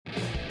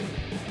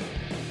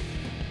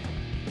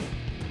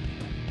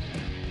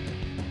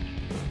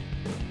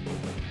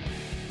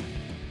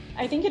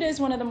I think it is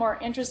one of the more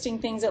interesting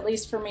things, at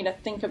least for me, to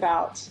think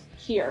about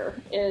here,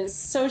 is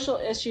social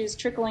issues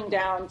trickling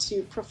down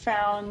to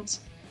profound,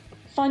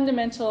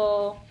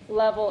 fundamental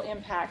level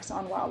impacts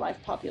on wildlife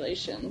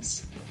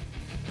populations.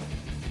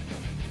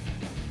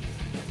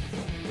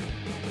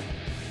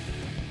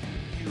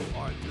 You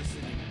are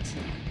listening to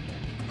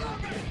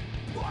Urban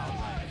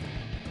Wildlife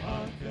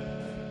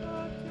Podcast.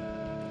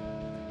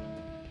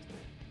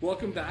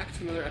 Welcome back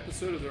to another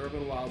episode of the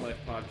Urban Wildlife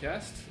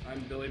Podcast. I'm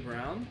Billy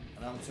Brown.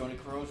 And I'm Tony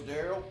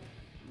Daryl.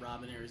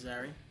 Robin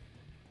Irizarry.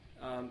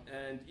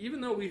 And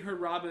even though we heard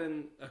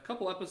Robin a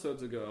couple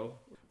episodes ago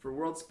for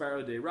World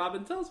Sparrow Day,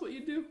 Robin, tell us what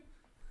you do.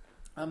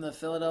 I'm the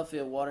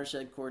Philadelphia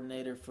Watershed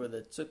Coordinator for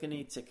the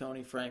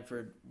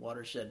Tacony-Frankford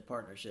Watershed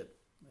Partnership.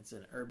 It's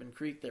an urban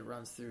creek that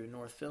runs through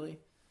North Philly,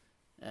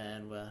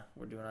 and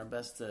we're doing our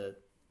best to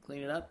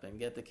clean it up and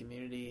get the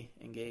community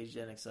engaged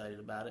and excited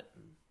about it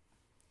and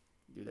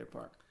do their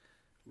part.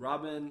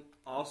 Robin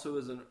also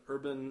is an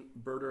urban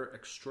birder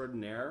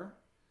extraordinaire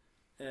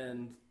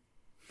and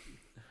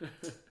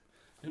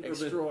an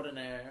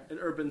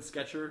urban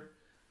sketcher.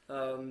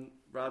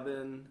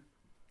 Robin,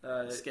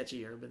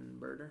 sketchy urban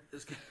birder,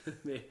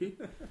 maybe.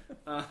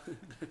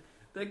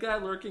 That guy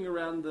lurking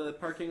around the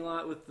parking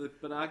lot with the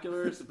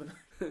binoculars.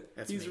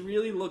 He's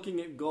really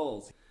looking at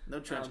goals. No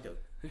trench coat.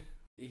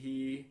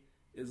 He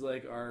is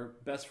like our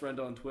best friend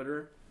on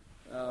Twitter.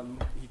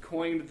 He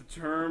coined the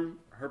term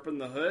 "herping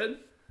the hood,"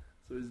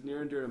 so he's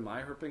near and dear to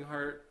my herping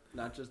heart,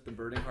 not just the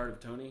birding heart of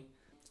Tony.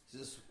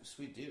 He's a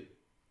sweet dude.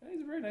 Yeah,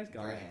 he's a very nice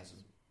guy. Very handsome.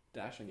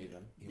 Dashing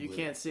even. You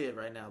can't see it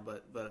right now,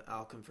 but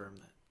I'll confirm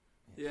that.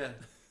 Yeah.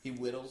 He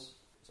whittles.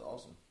 It's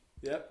awesome.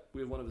 Yep.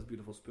 We have one of his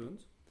beautiful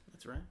spoons.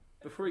 That's right.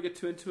 Before we get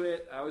too into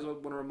it, I always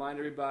want to remind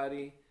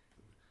everybody,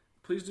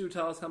 please do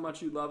tell us how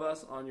much you love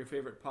us on your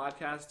favorite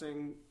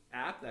podcasting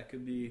app. That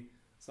could be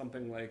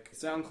something like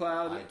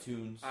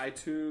SoundCloud,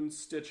 iTunes,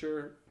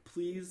 Stitcher.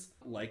 Please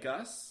like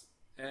us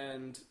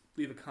and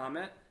leave a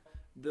comment.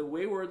 The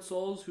wayward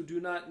souls who do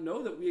not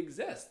know that we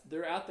exist,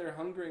 they're out there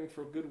hungering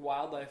for good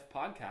wildlife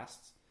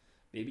podcasts,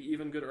 maybe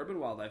even good urban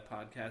wildlife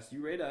podcasts.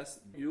 You rate us,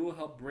 you will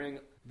help bring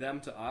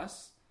them to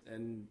us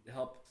and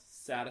help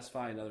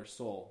satisfy another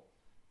soul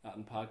out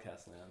in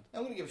podcast land.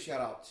 I'm going to give a shout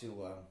out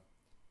to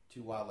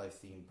two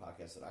wildlife-themed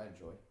podcasts that I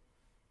enjoy.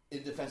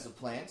 In Defense of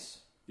Plants.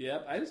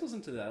 Yep, I just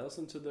listened to that. I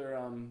listened to their to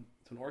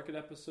an orchid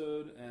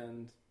episode,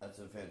 and that's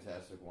a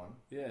fantastic one.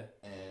 Yeah,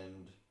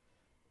 and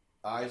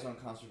Eyes on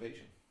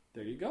Conservation.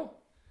 There you go.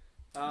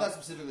 Not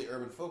specifically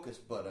urban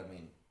focused, but I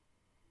mean,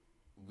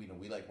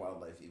 we like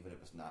wildlife even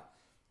if it's not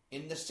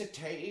in the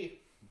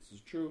city. This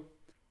is true.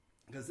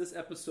 Because this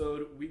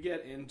episode, we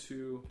get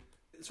into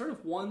sort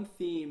of one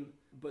theme,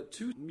 but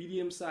two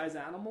medium-sized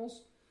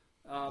animals.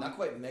 Not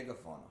quite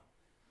megafauna,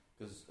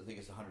 because I think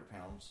it's 100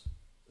 pounds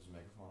is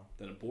megafauna.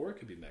 Then a boar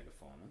could be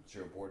megafauna.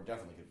 Sure, a boar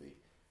definitely could be.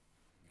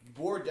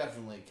 Boar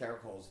definitely,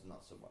 Caracals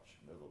not so much.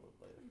 They're a little bit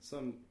later.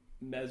 Some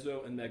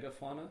meso and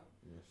megafauna.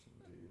 Yes,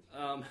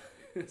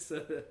 indeed.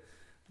 So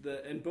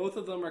and both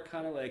of them are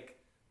kind of like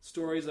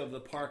stories of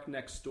the park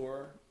next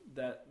door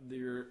that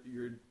your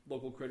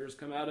local critters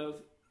come out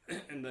of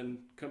and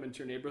then come into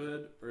your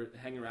neighborhood or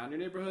hang around your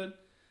neighborhood.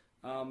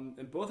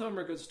 And both of them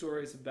are good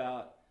stories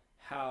about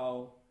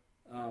how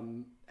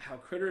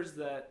critters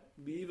that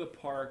leave a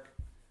park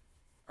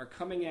are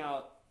coming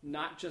out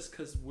not just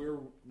because we're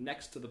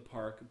next to the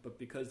park, but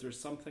because there's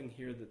something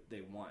here that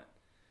they want.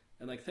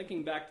 And like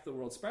thinking back to the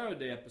World Sparrow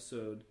Day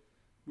episode,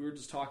 we were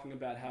just talking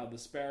about how the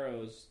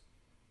sparrows,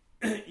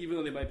 even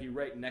though they might be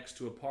right next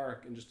to a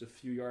park and just a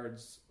few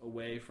yards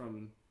away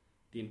from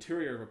the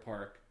interior of a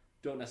park,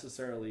 don't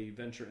necessarily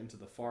venture into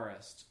the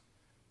forest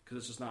because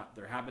it's just not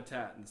their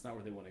habitat and it's not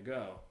where they want to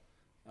go.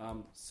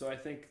 So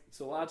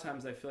a lot of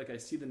times I feel like I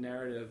see the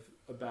narrative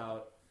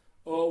about,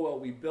 oh, well,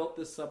 we built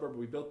this suburb,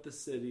 we built this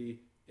city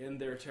in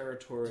their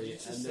territory,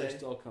 and they're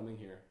still coming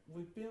here.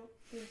 We built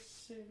this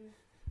city.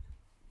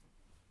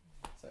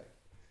 Sorry.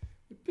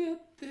 We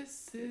built this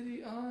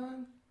city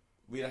on...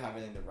 We don't have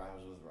anything that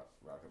rhymes with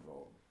rock and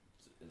roll.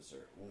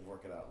 Insert. We'll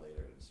work it out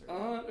later. Insert.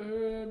 On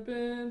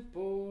urban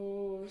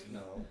boards.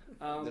 No.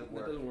 That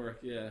doesn't work,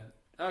 yeah.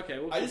 Okay.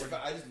 I just,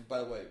 by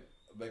the way,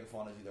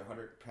 megafauna is either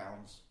 100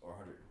 pounds or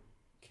 100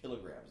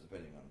 kilograms,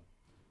 depending on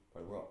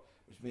part of the world.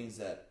 Which means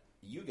that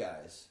you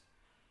guys,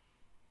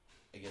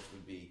 I guess,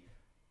 would be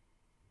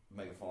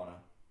megafauna.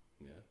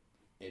 Yeah.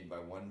 In by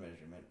one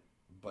measurement,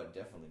 but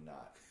definitely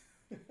not.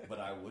 But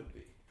I would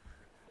be.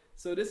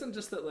 So it isn't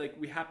just that like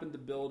we happen to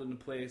build in a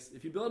place.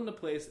 If you build in a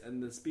place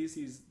and the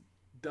species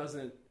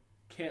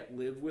can't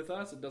live with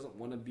us, it doesn't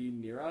want to be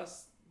near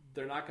us,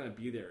 they're not going to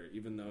be there,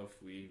 even though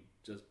if we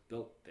just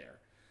built there.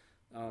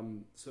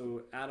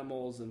 So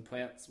animals and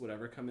plants,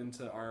 whatever, come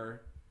into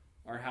our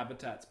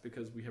habitats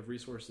because we have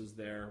resources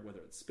there, whether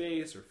it's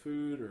space or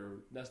food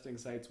or nesting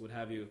sites, what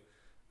have you,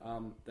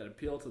 that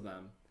appeal to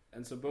them.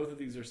 And so both of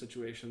these are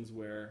situations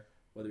where,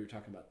 whether you're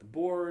talking about the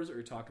boars or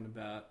you're talking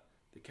about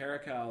the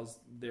Caracals,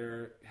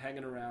 they're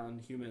hanging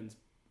around humans,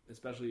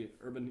 especially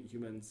urban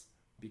humans,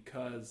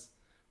 because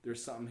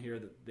there's something here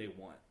that they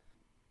want.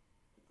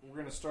 We're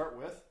going to start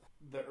with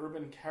the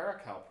Urban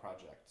Caracal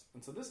project.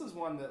 And so this is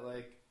one that,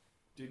 like,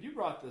 dude, you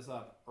brought this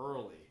up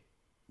early.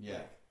 Yeah.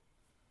 Like,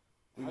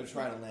 we've been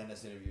trying to land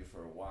this interview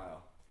for a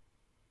while.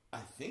 I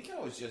think I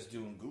was just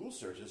doing Google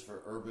searches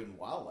for urban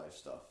wildlife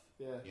stuff.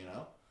 Yeah. You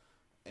know?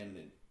 And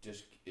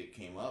it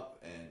came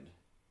up,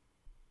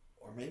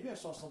 or maybe I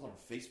saw something on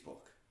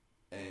Facebook.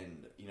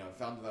 And, I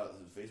found about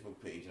the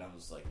Facebook page, and I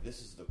was like,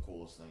 this is the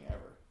coolest thing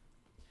ever.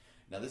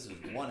 Now, this is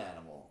one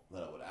animal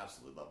that I would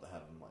absolutely love to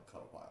have in my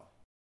cuddle pile.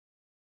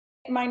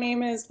 My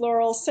name is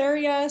Laurel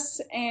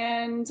Sarias,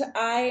 and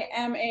I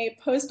am a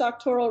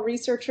postdoctoral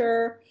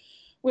researcher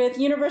with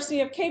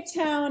University of Cape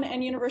Town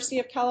and University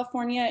of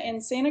California in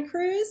Santa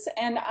Cruz,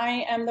 and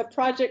I am the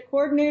project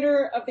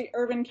coordinator of the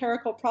Urban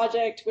Caracal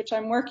Project, which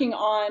I'm working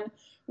on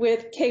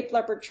with Cape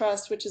Leopard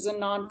Trust, which is a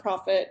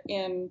nonprofit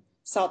in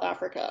South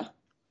Africa.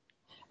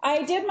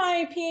 I did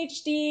my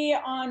PhD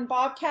on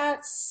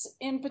bobcats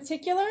in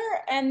particular,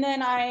 and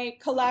then I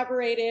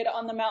collaborated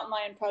on the Mountain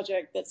Lion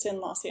Project that's in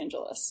Los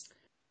Angeles.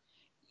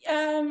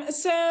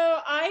 So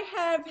I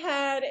have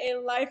had a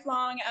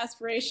lifelong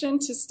aspiration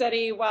to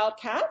study wild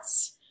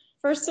cats,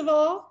 first of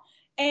all,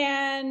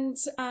 and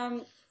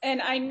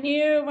I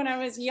knew when I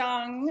was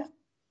young,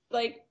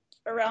 like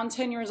around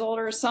 10 years old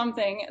or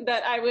something,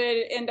 that I would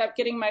end up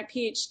getting my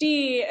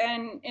PhD,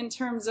 and in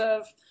terms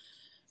of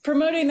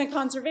promoting the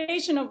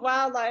conservation of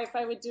wildlife,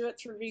 I would do it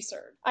through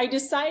research. I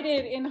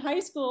decided in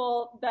high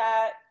school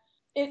that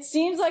it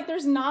seems like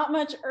there's not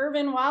much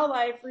urban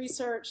wildlife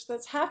research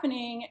that's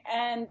happening,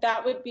 and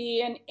that would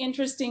be an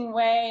interesting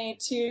way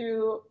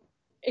to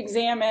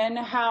examine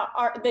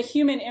the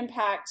human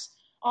impact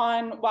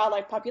on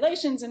wildlife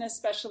populations, and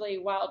especially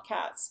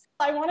wildcats.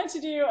 I wanted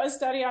to do a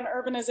study on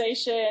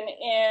urbanization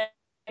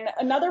in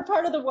another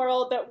part of the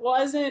world that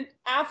wasn't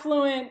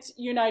affluent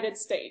United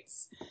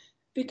States,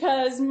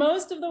 because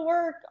most of the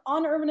work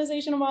on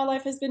urbanization of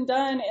wildlife has been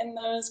done in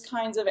those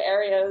kinds of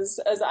areas,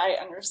 as I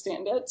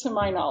understand it, to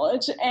my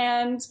knowledge.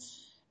 And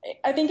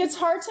I think it's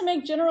hard to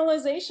make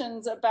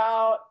generalizations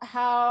about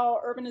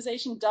how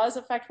urbanization does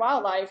affect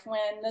wildlife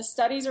when the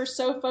studies are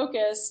so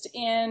focused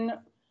in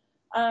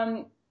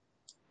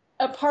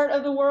a part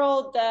of the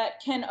world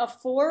that can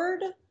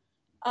afford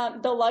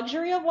the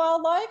luxury of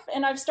wildlife.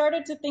 And I've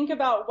started to think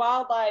about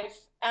wildlife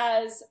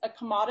as a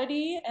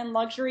commodity and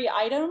luxury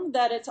item,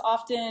 that it's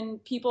often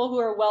people who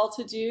are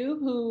well-to-do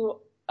who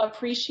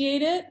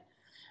appreciate it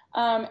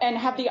and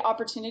have the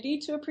opportunity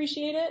to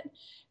appreciate it.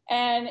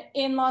 And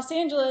in Los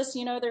Angeles,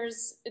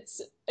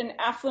 it's an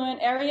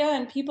affluent area,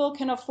 and people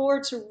can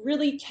afford to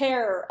really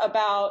care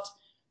about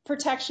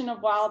protection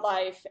of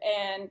wildlife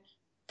and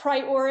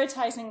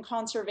prioritizing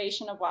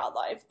conservation of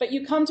wildlife. But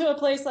you come to a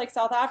place like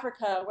South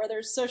Africa where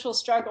there's social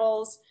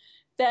struggles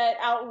that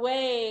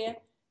outweigh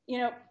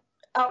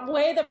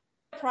the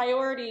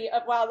priority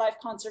of wildlife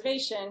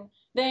conservation,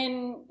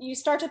 then you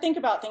start to think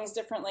about things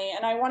differently.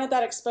 And I wanted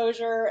that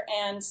exposure,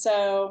 and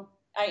so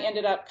I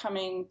ended up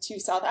coming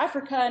to South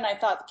Africa, and I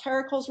thought the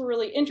Caracals were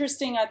really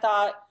interesting. I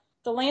thought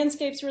the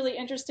landscape's really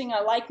interesting. I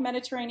like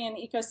Mediterranean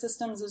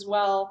ecosystems as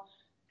well.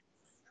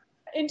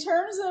 In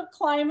terms of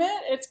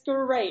climate, it's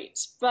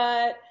great,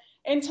 but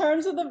in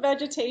terms of the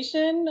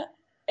vegetation,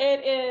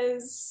 it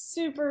is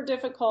super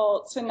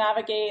difficult to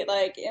navigate,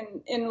 like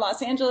in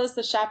Los Angeles,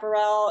 the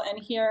chaparral, and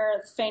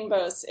here,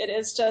 fynbos. It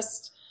is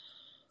just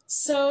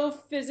so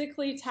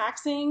physically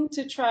taxing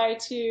to try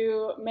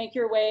to make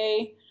your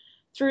way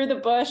through the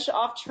bush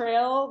off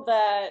trail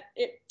that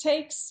it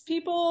takes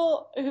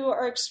people who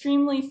are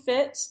extremely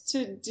fit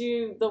to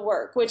do the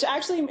work, which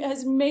actually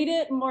has made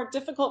it more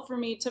difficult for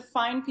me to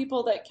find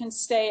people that can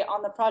stay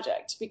on the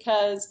project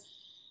because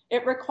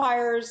it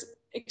requires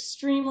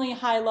extremely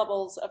high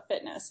levels of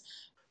fitness.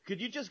 Could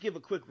you just give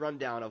a quick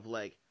rundown of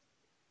like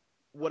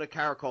what a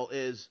caracal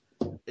is,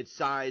 its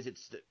size,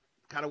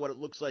 kind of what it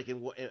looks like,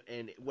 and what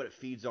it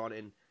feeds on?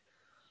 And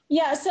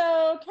yeah,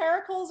 so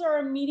caracals are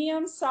a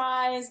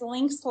medium-sized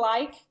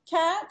lynx-like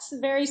cat,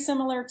 very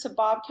similar to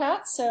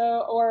bobcats,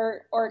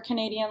 or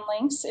Canadian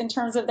lynx in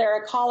terms of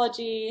their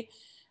ecology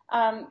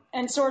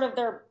and sort of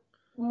their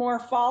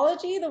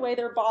morphology, the way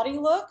their body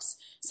looks.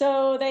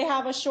 So they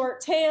have a short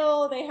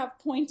tail, they have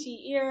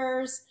pointy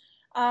ears,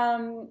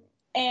 and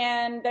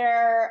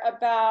they're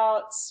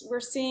we're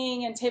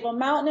seeing in Table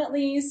Mountain at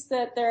least,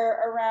 that they're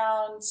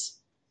around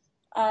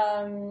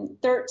 12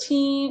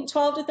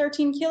 to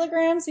 13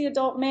 kilograms, the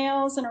adult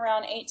males, and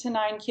around 8 to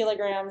 9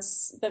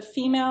 kilograms, the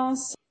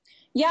females.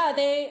 Yeah,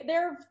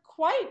 they're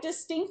quite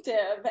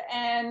distinctive,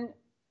 and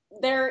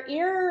their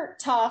ear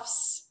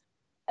tufts,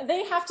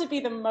 they have to be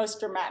the most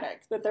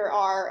dramatic that there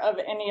are of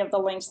any of the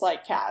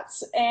lynx-like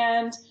cats.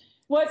 And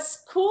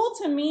what's cool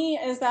to me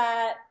is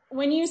that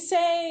when you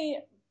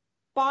say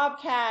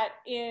bobcat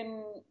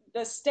in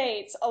the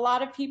States, a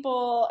lot of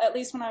people, at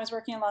least when I was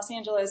working in Los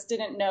Angeles,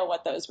 didn't know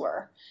what those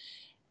were.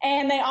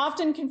 And they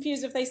often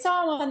confused, if they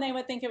saw one, they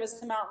would think it was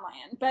a mountain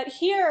lion. But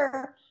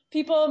here,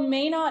 people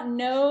may not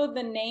know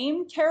the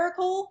name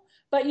caracal,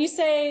 but you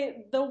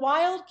say the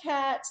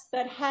wildcat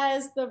that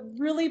has the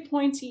really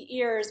pointy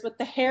ears with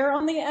the hair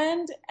on the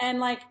end, and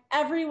like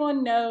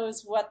everyone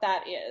knows what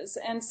that is.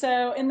 And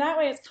so in that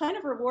way, it's kind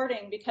of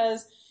rewarding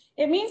because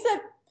it means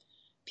that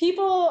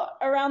people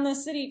around the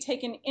city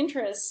take an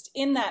interest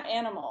in that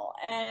animal.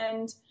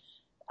 And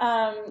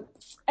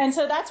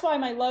so that's why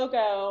my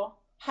logo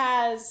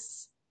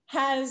has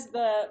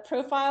the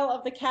profile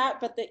of the cat,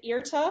 but the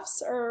ear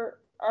tufts are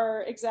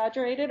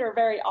exaggerated or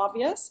very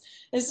obvious,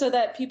 is so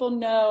that people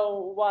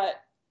know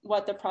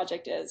what the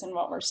project is and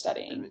what we're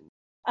studying.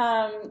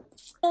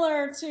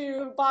 Similar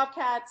to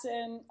bobcats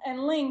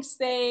and lynx,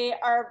 they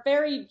are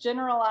very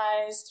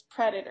generalized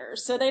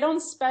predators. So they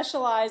don't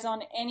specialize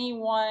on any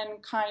one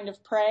kind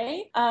of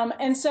prey.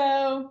 And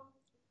so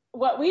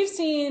what we've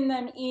seen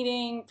them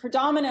eating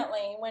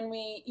predominantly when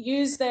we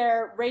use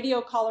their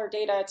radio collar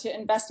data to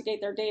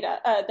investigate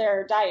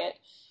their diet,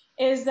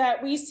 is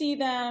that we see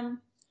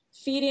them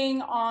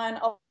feeding on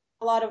a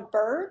lot of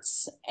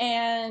birds,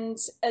 and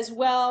as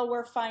well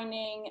we're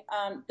finding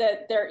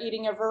that they're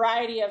eating a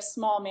variety of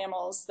small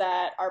mammals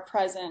that are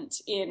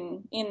present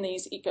in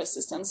these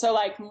ecosystems. So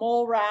like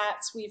mole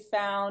rats we've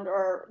found,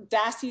 or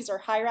dassies or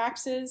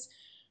hyraxes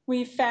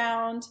we've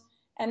found.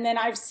 And then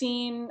I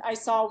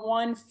saw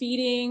one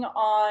feeding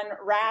on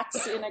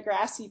rats in a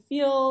grassy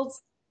field.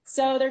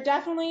 So they're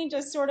definitely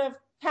just sort of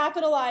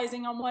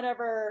capitalizing on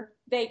whatever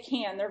they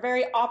can. They're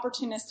very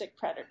opportunistic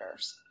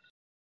predators.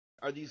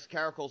 Are these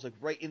caracals like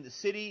right in the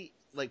city,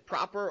 like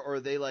proper, or are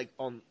they like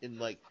in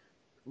like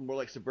more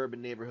like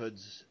suburban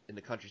neighborhoods in the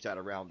countryside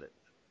around it?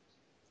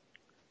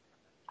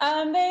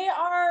 They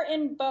are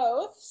in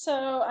both.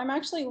 So I'm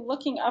actually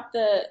looking up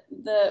the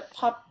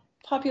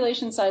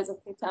population size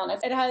of Cape Town.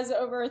 It has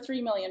over 3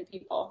 million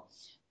people.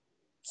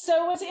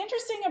 So what's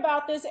interesting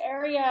about this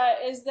area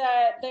is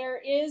that there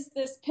is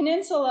this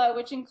peninsula,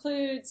 which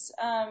includes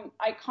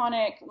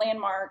iconic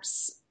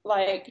landmarks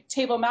like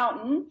Table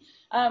Mountain,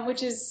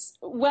 which is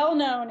well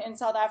known in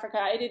South Africa.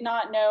 I did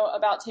not know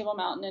about Table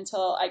Mountain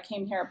until I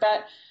came here,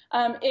 but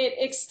it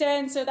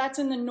extends, so that's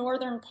in the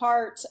northern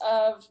part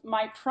of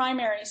my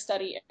primary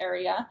study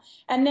area,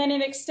 and then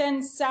it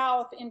extends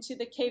south into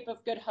the Cape of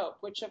Good Hope,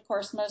 which of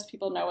course most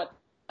people know what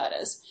that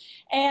is.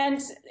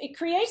 And it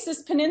creates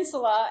this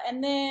peninsula,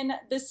 and then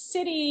the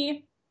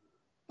city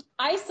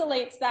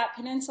isolates that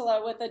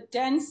peninsula with a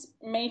dense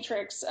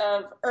matrix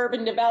of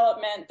urban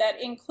development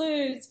that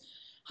includes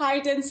high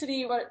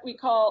density, what we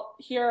call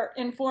here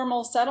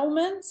informal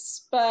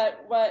settlements,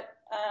 but what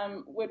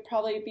would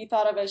probably be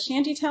thought of as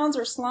shanty towns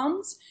or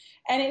slums.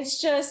 And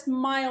it's just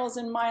miles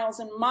and miles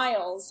and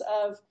miles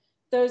of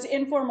those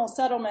informal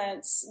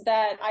settlements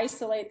that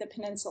isolate the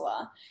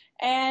peninsula.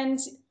 And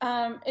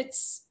and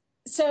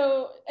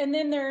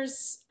then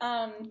there's,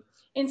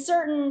 in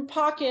certain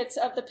pockets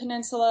of the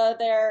peninsula,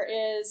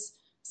 there is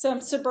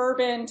some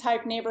suburban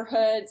type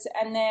neighborhoods,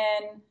 and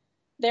then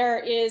there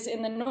is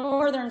in the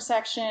northern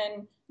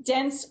section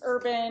dense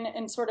urban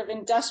and sort of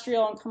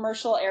industrial and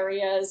commercial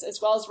areas,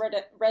 as well as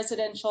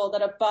residential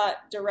that abut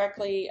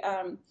directly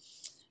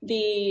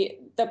the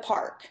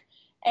park.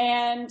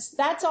 And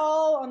that's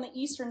all on the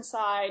eastern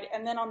side.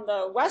 And then on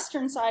the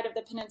western side of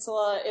the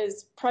peninsula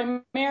is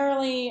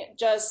primarily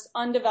just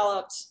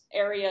undeveloped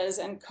areas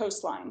and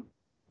coastline.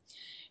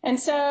 And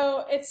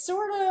so it's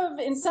sort of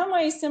in some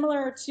ways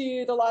similar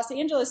to the Los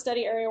Angeles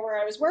study area where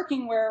I was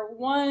working, where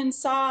one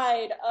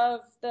side of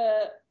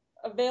the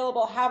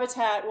available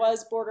habitat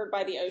was bordered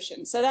by the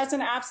ocean. So that's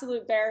an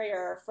absolute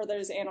barrier for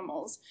those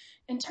animals.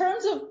 In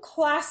terms of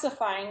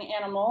classifying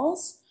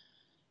animals,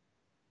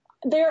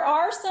 there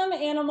are some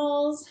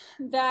animals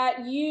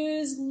that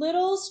use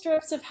little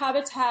strips of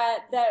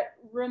habitat that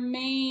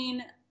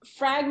remain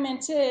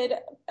fragmented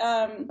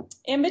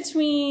in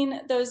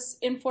between those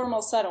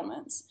informal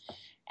settlements.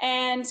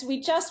 And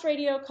we just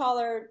radio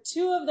collared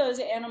 2 of those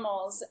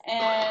animals,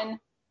 and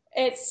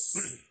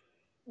it's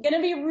going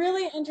to be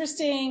really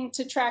interesting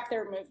to track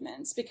their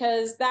movements,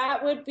 because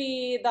that would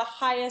be the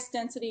highest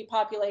density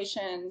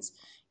populations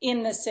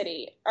in the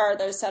city are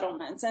those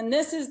settlements. And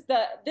this is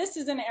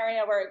an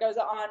area where it goes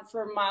on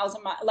for miles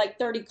and miles, like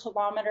 30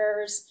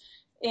 kilometers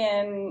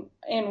in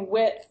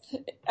width.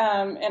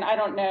 And I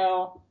don't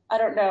know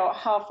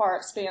how far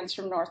it spans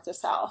from north to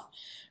south,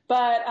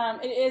 but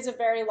it is a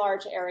very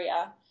large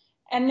area.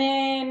 And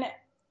then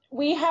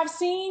we have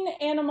seen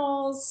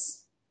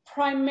animals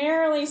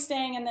primarily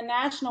staying in the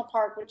national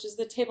park, which is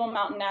the Table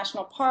Mountain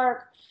National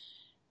Park,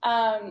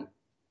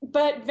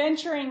 but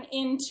venturing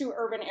into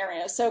urban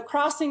areas. So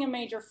crossing a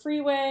major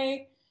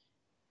freeway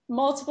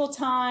multiple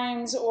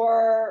times,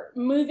 or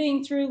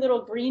moving through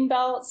little green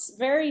belts,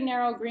 very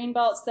narrow green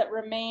belts that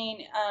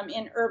remain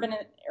in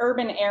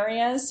urban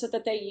areas, so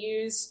that they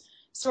use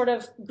sort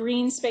of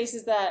green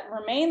spaces that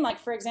remain. Like,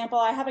 for example,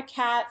 I have a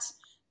cat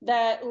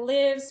that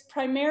lives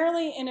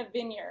primarily in a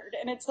vineyard,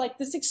 and it's like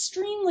this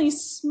extremely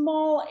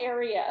small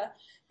area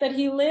that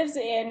he lives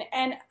in,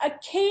 and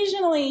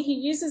occasionally he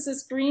uses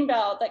this green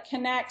belt that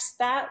connects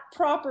that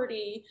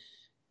property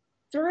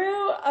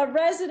through a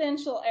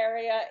residential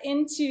area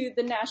into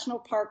the national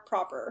park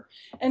proper.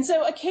 And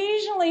so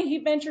occasionally he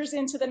ventures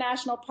into the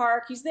national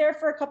park. He's there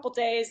for a couple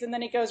days, and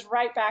then he goes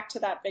right back to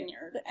that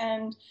vineyard.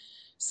 And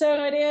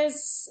so it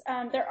is,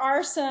 there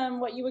are some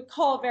what you would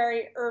call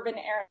very urban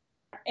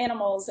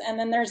animals, and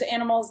then there's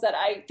animals that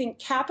I think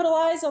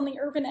capitalize on the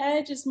urban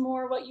edge is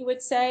more what you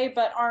would say,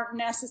 but aren't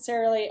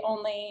necessarily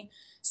only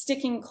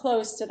sticking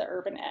close to the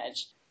urban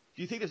edge.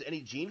 Do you think there's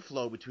any gene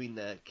flow between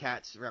the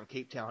cats around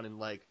Cape Town and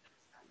like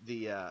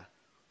the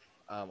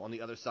on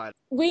the other side?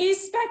 We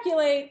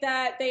speculate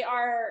that they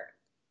are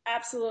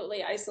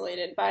absolutely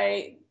isolated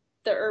by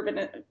the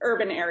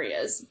urban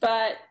areas,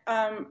 but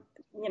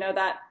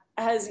that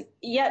has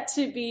yet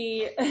to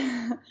be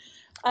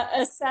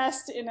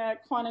assessed in a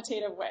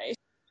quantitative way.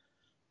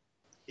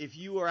 If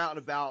you were out and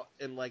about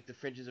in like the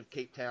fringes of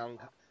Cape Town,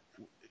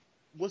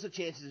 what's the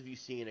chances of you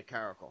seeing a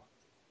caracal?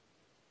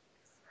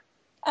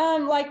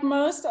 Like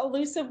most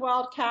elusive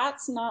wild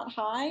cats, not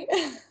high.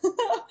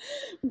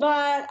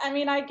 But I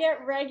mean, I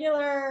get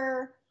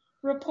regular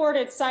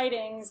reported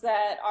sightings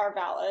that are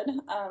valid,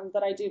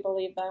 that I do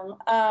believe them.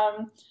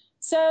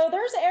 So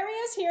there's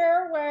areas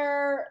here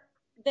where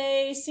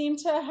they seem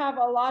to have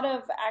a lot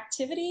of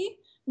activity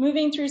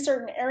moving through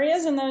certain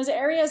areas, and those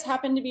areas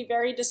happen to be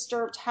very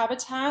disturbed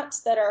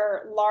habitats that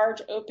are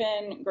large,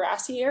 open,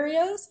 grassy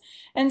areas.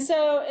 And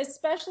so,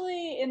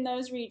 especially in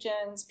those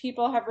regions,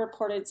 people have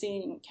reported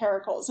seeing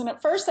caracals. And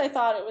at first I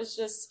thought it was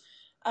just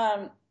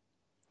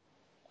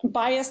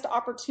biased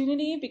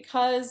opportunity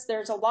because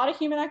there's a lot of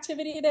human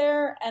activity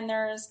there, and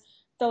there's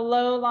the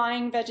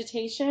low-lying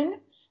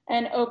vegetation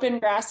and open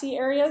grassy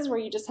areas where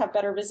you just have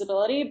better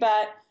visibility.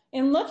 But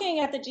in looking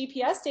at the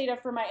GPS data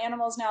for my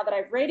animals now that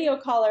I've radio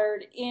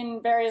collared in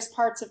various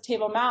parts of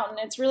Table Mountain,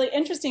 it's really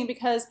interesting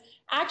because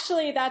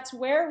actually that's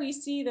where we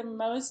see the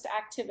most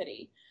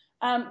activity.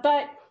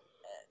 But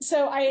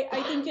so I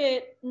think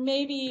it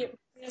may be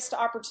missed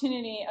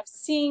opportunity of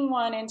seeing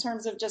one in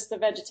terms of just the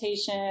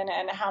vegetation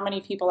and how many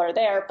people are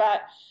there.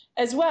 But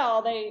as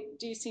well, they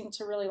do seem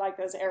to really like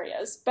those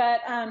areas.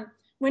 But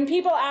when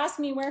people ask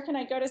me, where can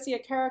I go to see a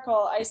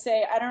caracal? I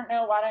say, I don't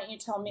know. Why don't you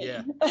tell me?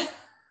 Yeah.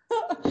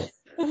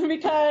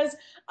 Because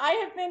I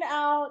have been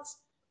out,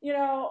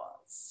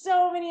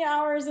 so many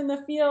hours in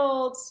the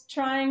fields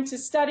trying to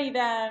study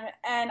them,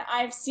 and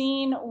I've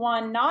seen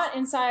one not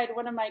inside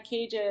one of my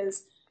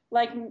cages,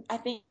 like I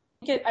think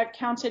I've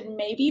counted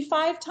maybe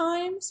 5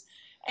 times,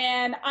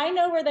 and I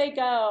know where they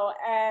go,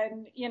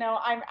 and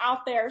I'm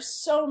out there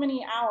so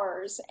many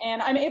hours,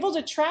 and I'm able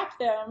to track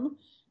them,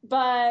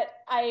 but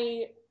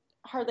I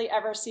hardly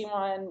ever see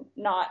one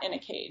not in a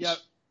cage. Yeah.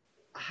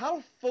 How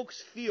do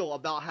folks feel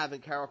about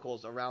having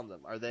caracals around them?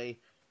 Are they,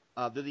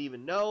 do they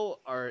even know,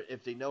 or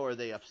if they know, are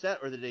they upset,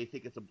 or do they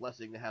think it's a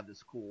blessing to have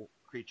this cool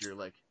creature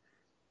like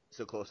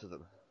so close to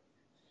them?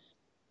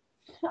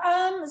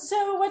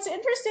 So what's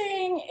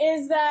interesting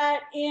is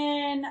that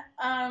in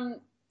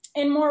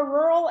more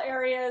rural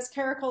areas,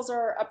 caracals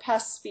are a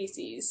pest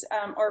species,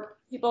 or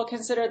people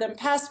consider them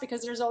pests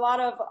because there's a lot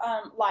of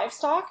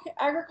livestock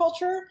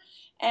agriculture,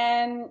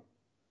 and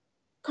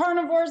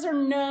carnivores are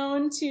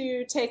known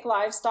to take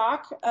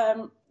livestock.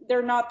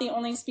 They're not the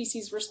only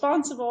species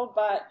responsible,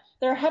 but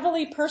they're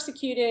heavily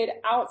persecuted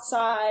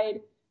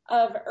outside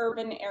of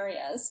urban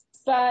areas.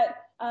 But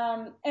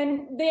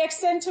and the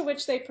extent to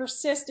which they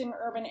persist in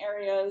urban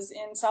areas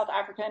in South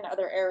Africa and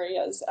other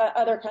areas,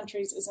 other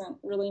countries, isn't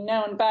really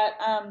known. But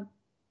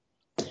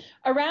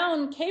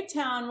around Cape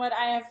Town, what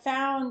I have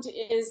found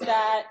is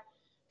that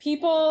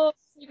people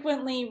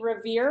frequently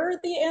revere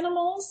the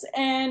animals,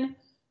 and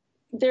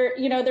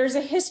there's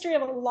a history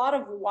of a lot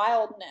of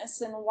wildness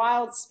and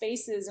wild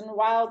spaces and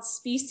wild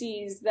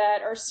species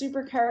that are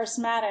super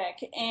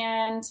charismatic.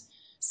 And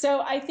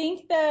so I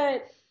think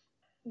that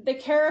the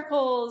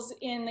caracals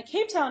in the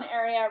Cape Town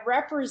area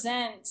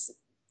represent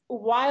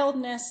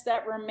wildness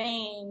that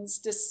remains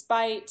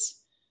despite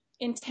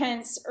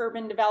intense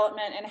urban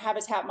development and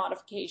habitat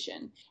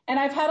modification. And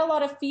I've had a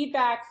lot of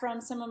feedback from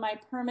some of my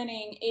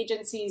permitting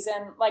agencies,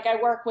 and like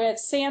I work with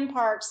sand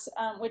parks,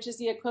 which is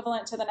the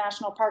equivalent to the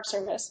National Park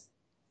Service.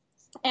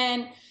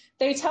 And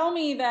they tell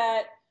me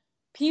that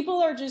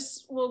people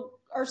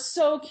are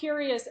so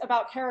curious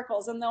about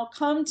caracals, and they'll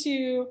come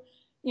to,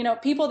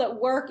 people that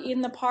work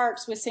in the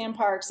parks with sand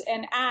parks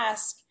and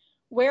ask,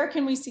 where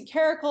can we see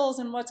caracals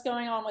and what's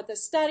going on with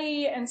this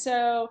study? And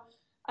so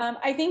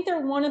I think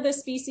they're one of the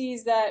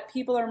species that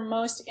people are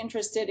most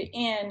interested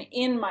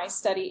in my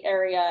study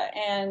area.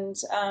 And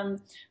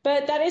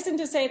but that isn't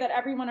to say that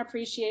everyone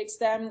appreciates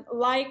them.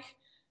 Like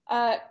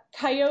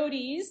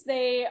coyotes,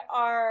 they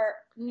are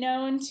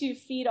known to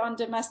feed on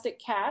domestic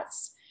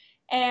cats,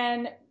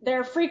 and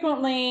they're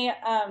frequently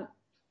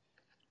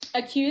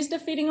accused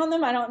of feeding on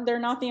them. They're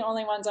not the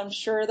only ones, I'm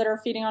sure, that are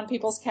feeding on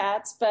people's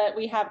cats, but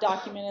we have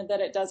documented that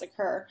it does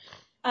occur.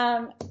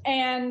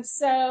 And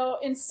so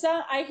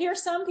I hear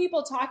some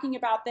people talking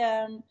about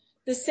them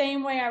the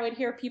same way I would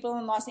hear people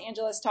in Los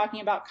Angeles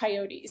talking about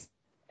coyotes.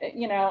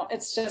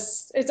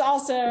 it's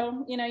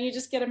also, you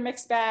just get a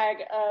mixed bag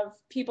of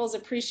people's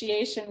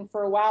appreciation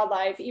for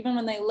wildlife, even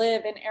when they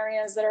live in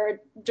areas that are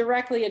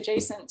directly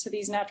adjacent to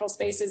these natural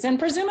spaces. And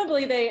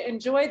presumably they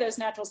enjoy those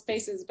natural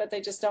spaces, but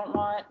they just don't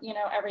want,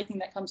 everything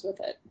that comes with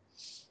it.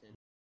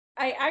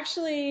 I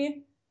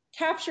actually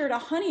captured a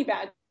honey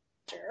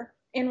badger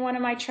in one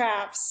of my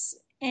traps.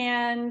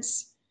 And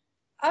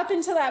up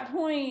until that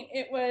point,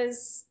 it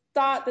was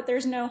thought that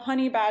there's no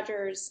honey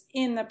badgers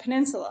in the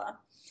peninsula.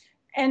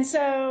 And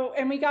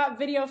we got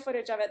video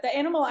footage of it. The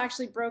animal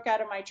actually broke out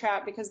of my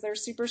trap because they're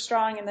super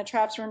strong and the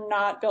traps were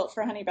not built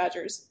for honey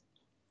badgers.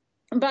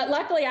 But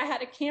luckily I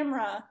had a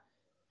camera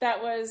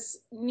that was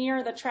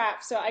near the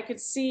trap so I could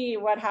see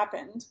what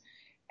happened.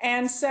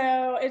 And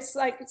so it's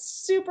like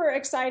super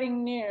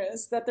exciting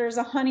news that there's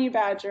a honey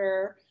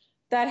badger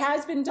that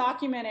has been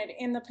documented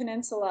in the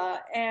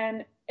peninsula.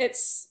 And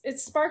it's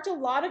sparked a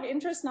lot of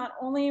interest, not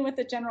only with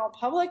the general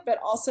public, but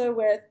also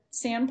with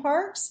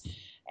sandparks.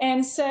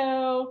 And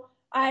so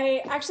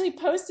I actually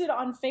posted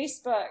on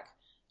Facebook,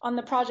 on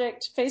the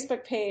project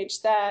Facebook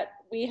page, that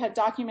we had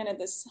documented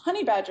this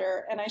honey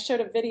badger, and I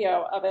showed a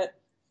video of it.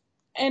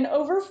 And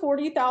over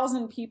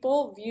 40,000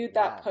 people viewed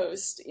that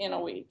post in a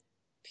week.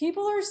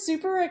 People are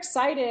super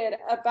excited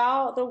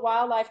about the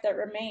wildlife that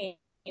remains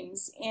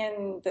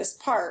in this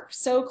park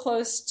so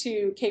close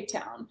to Cape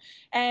Town.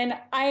 And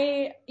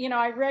I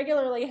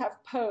regularly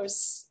have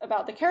posts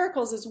about the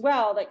Caracals as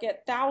well that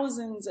get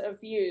thousands of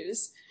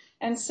views.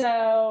 And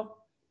so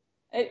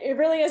it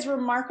really is a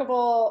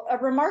remarkable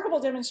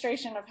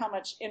demonstration of how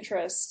much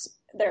interest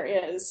there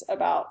is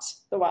about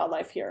the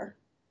wildlife here.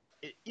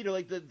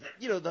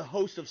 The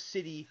host of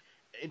city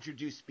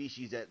introduced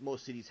species that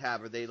most cities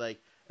have,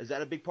 is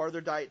that a big part of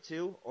their diet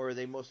too, or are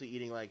they mostly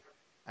eating like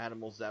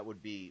animals that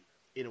would be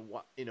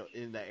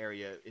in that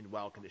area in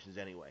wild conditions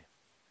anyway?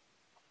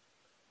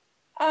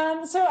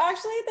 So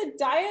actually the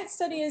diet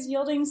study is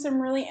yielding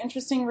some really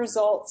interesting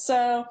results.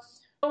 So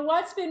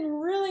what's been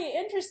really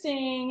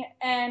interesting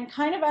and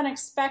kind of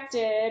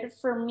unexpected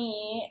for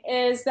me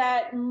is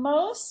that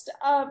most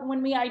of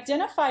when we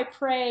identify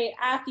prey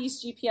at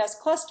these GPS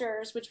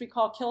clusters, which we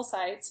call kill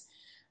sites,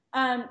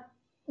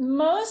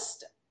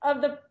 most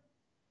of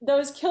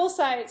those kill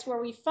sites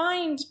where we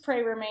find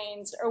prey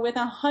remains are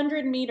within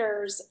 100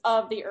 meters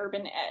of the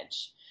urban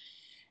edge.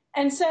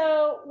 And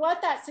so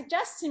what that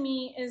suggests to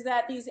me is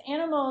that these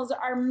animals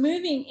are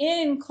moving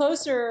in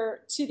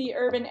closer to the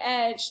urban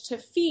edge to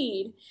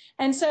feed.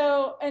 And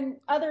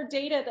other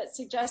data that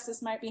suggests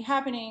this might be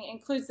happening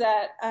includes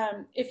that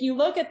if you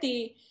look at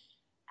the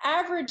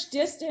average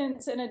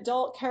distance an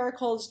adult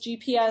Caracal's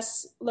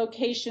GPS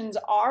locations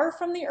are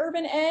from the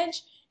urban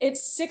edge,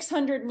 it's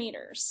 600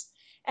 meters.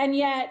 And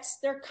yet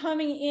they're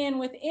coming in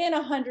within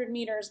 100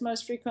 meters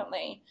most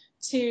frequently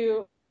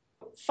to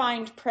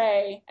find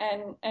prey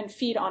and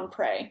feed on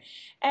prey.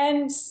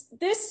 And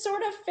this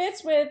sort of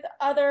fits with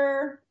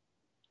other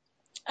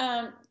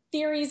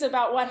theories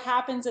about what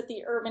happens at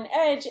the urban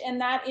edge, and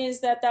that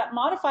is that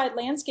modified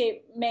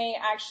landscape may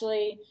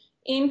actually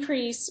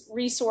increase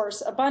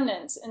resource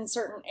abundance in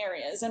certain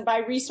areas. And by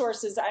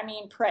resources, I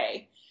mean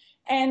prey.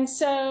 And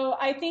so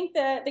I think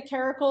that the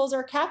Caracals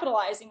are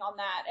capitalizing on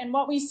that. And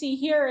what we see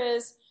here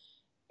is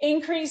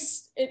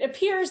it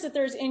appears that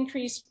there's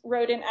increased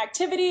rodent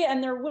activity,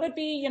 and there would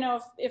be,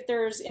 if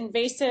there's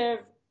invasive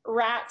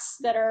rats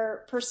that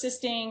are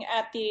persisting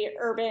at the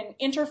urban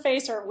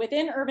interface or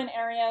within urban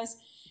areas.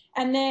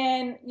 And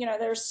then,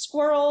 there's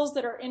squirrels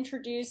that are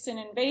introduced and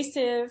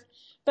invasive,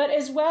 but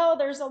as well,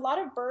 there's a lot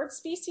of bird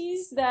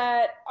species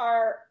that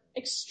are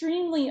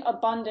extremely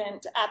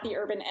abundant at the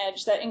urban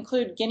edge that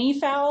include guinea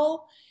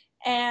fowl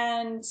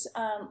and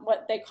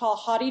what they call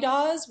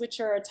hottidaws, which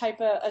are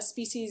a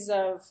species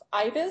of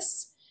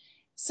ibis.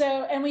 So,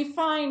 and we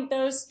find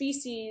those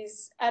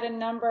species at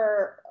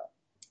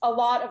a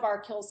lot of our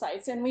kill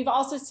sites. And we've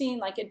also seen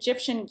like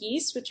Egyptian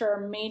geese, which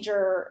are a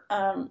major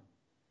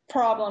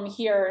problem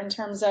here in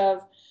terms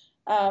of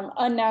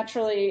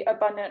unnaturally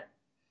abundant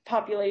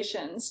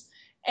populations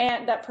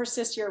and that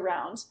persist year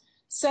round.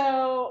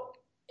 So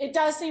it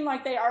does seem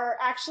like they are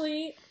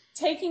actually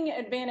taking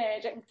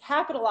advantage and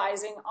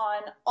capitalizing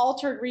on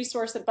altered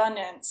resource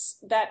abundance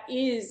that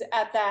is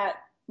at that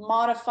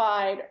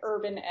modified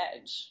urban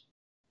edge.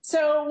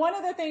 So one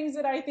of the things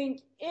that I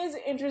think is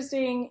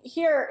interesting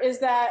here is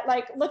that,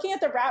 like, looking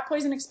at the rat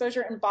poison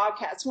exposure in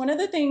bobcats, one of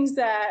the things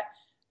that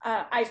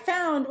I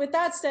found with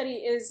that study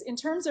is in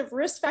terms of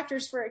risk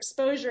factors for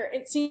exposure,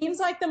 it seems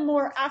like the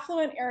more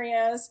affluent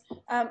areas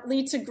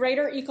lead to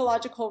greater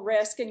ecological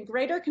risk and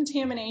greater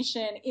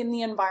contamination in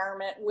the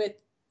environment with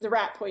the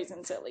rat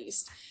poisons, at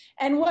least.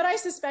 And what I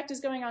suspect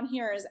is going on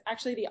here is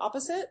actually the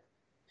opposite,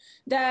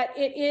 that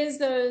it is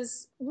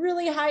those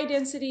really high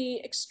density,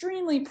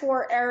 extremely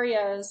poor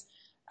areas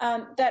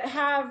that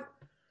have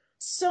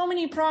so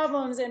many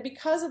problems. And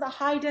because of the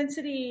high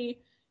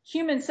density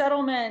human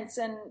settlements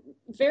and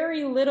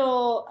very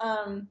little,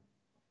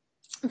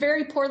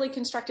 very poorly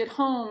constructed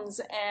homes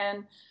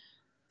and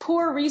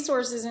poor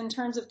resources in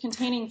terms of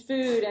containing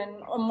food and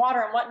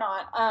water and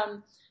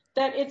whatnot,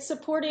 that it's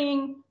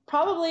supporting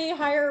probably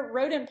higher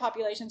rodent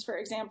populations, for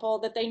example,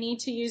 that they need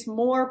to use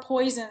more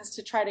poisons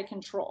to try to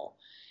control.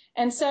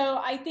 And so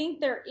I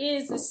think there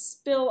is a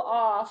spill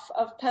off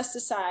of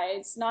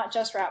pesticides, not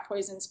just rat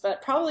poisons,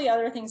 but probably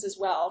other things as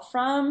well,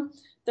 from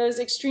those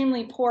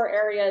extremely poor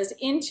areas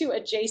into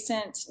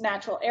adjacent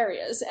natural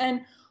areas.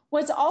 And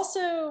what's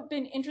also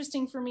been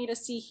interesting for me to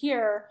see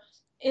here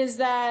is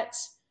that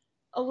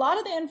a lot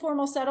of the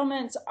informal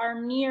settlements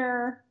are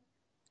near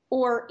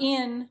or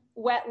in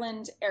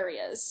wetland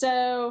areas.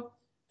 So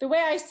the way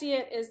I see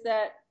it is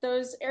that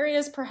those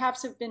areas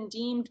perhaps have been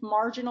deemed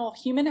marginal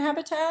human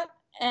habitat,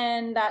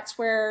 and that's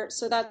where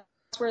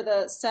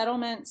the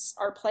settlements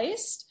are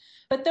placed.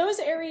 But those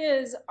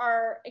areas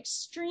are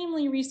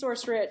extremely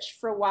resource rich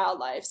for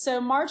wildlife. So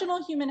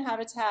marginal human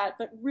habitat,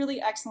 but really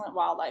excellent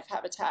wildlife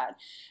habitat.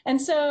 And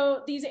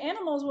so these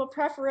animals will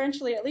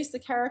preferentially, at least the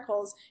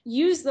caracals,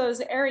 use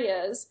those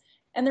areas.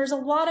 And there's a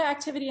lot of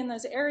activity in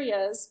those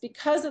areas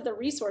because of the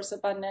resource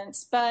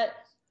abundance, but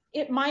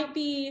it might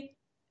be,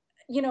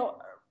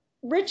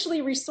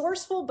 richly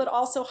resourceful, but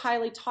also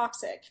highly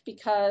toxic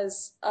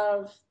because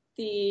of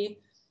the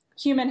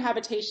human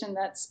habitation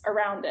that's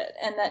around it,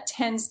 and that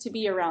tends to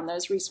be around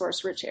those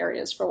resource-rich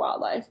areas for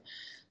wildlife.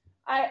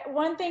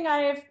 One thing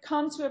I've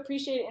come to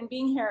appreciate in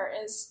being here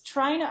is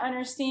trying to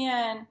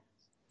understand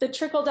the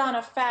trickle-down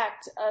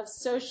effect of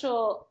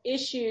social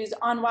issues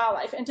on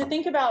wildlife, and to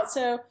think about,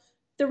 so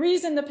the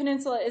reason the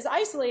peninsula is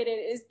isolated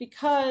is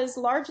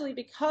largely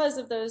because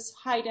of those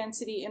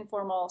high-density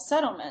informal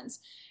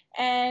settlements.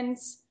 And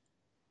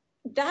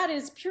that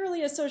is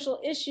purely a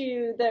social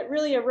issue that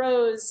really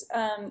arose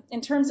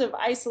in terms of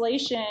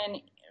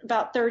isolation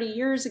about 30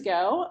 years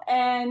ago.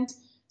 And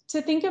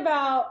to think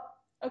about,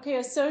 okay,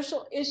 a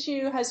social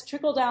issue has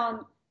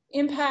trickle-down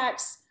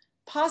impacts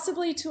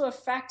possibly to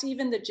affect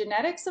even the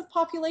genetics of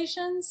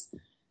populations,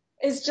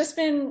 it's just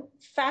been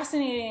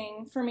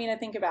fascinating for me to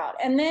think about.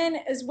 And then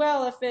as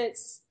well, if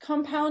it's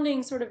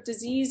compounding sort of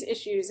disease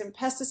issues and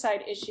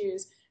pesticide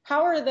issues,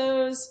 how are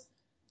those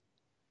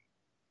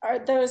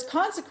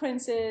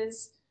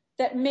consequences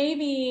that may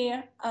be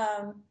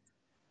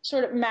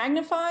sort of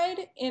magnified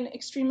in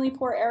extremely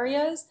poor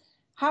areas,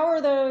 how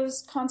are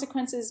those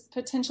consequences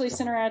potentially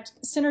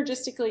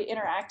synergistically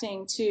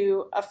interacting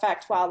to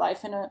affect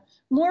wildlife in a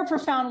more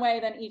profound way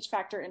than each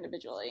factor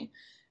individually?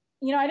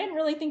 I didn't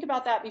really think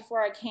about that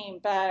before I came,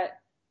 but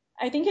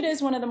I think it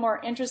is one of the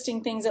more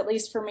interesting things, at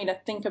least for me, to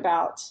think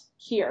about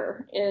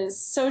here, is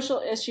social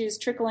issues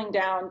trickling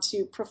down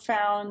to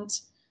profound,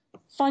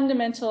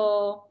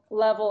 fundamental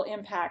level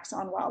impacts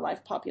on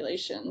wildlife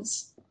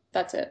populations.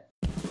 That's it.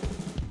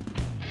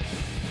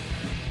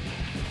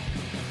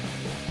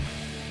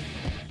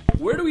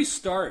 Where do we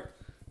start?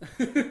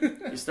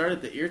 You start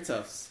at the ear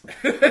tufts.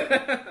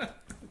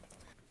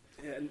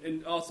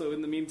 And also,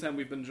 in the meantime,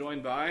 we've been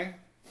joined by...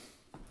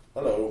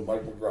 Hello,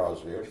 Mike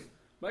McGraw's here.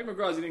 Mike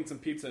McGraw's eating some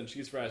pizza and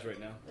cheese fries right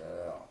now.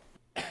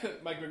 Yeah.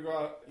 Mike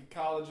McGraw,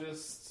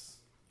 ecologist,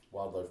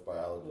 Wildlife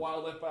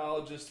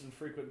biologist and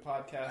frequent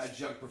podcast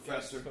adjunct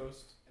professor,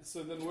 host.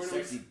 So then, where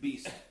sexy do we?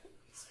 beast.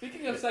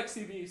 Speaking of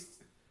sexy beasts,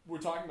 we're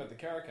talking about the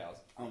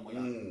Caracals. Oh my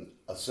god,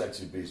 a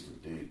sexy beast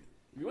indeed.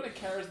 You want a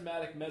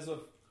charismatic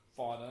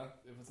mesofauna,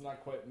 if it's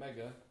not quite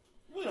mega.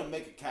 We don't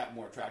make a cat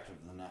more attractive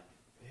than that.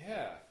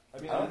 Yeah, I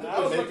mean, I don't I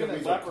was think looking they at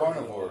make a leopards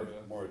carnivore earlier.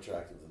 more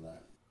attractive than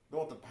that. Go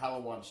with the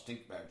Palawan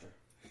stink badger.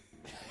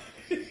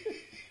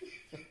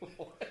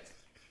 What?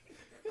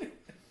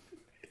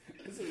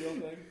 Is it a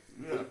real thing?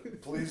 Yeah.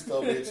 Please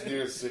tell me it's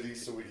near a city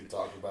so we can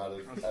talk about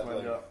it. Let's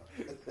find out.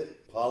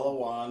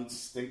 Palawan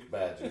stink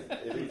badger.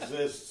 It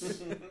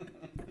exists.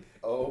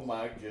 Oh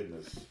my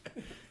goodness.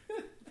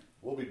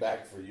 We'll be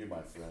back for you,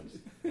 my friends.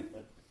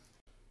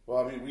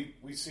 Well, I mean,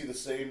 we see the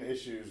same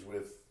issues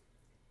with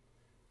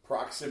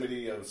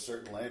proximity of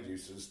certain land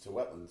uses to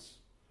wetlands.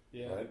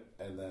 Yeah. Right?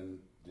 And then,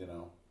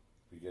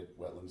 we get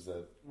wetlands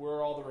that... Where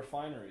are all the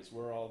refineries?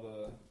 Where are all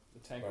the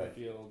tanker Right.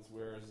 fields?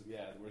 Where's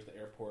the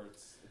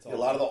airports? It's all A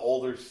lot of the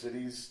older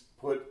cities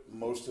put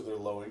most of their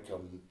low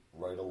income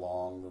right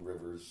along the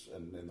rivers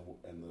and in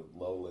the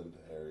lowland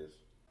areas.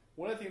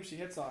 One of the themes she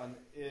hits on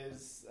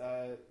is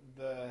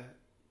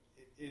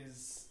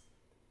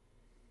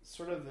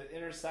sort of the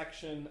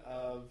intersection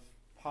of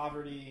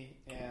poverty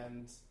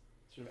and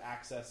sort of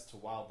access to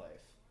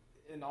wildlife.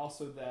 And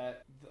also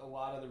that a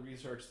lot of the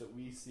research that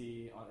we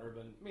see on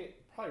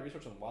probably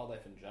research on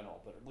wildlife in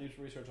general, but at least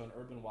research on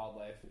urban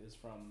wildlife is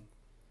from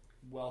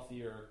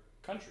wealthier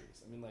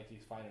countries. I mean, like you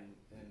find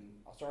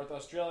I'll start with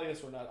Australia,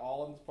 so we're not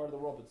all in this part of the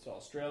world, but still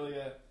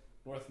Australia,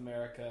 North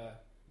America,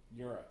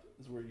 Europe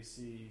is where you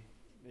see,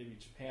 maybe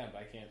Japan, but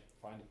I can't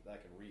find it that I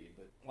can read,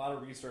 but a lot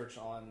of research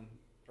on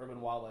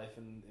urban wildlife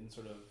in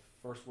sort of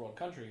first world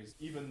countries,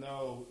 even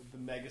though the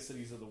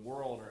megacities of the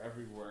world are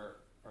everywhere,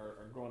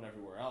 are growing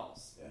everywhere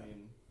else. Yeah. I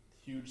mean,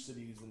 huge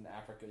cities in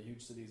Africa,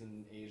 huge cities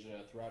in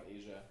Asia, throughout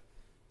Asia,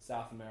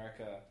 South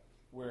America,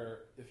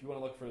 where if you want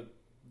to look for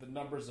the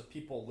numbers of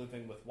people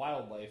living with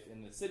wildlife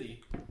in the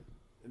city,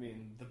 I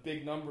mean, the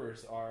big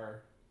numbers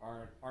aren't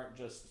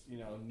just,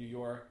 New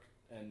York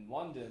and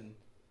London,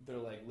 they're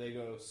like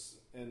Lagos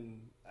in,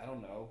 I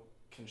don't know,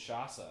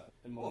 Kinshasa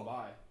in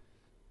Mumbai.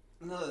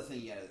 Another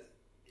thing,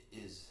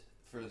 is,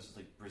 for instance,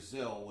 like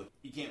Brazil, which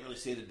you can't really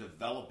say they're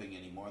developing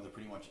anymore.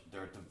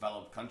 They're a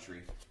developed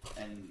country.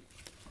 And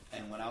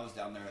when I was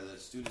down there, the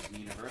students in the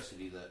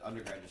university, the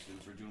undergraduate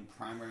students, were doing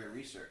primary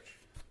research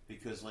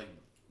because, like,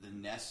 the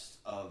nest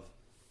of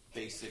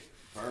basic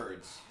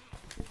birds,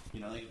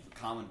 like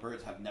common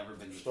birds have never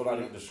been still not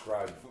even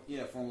described.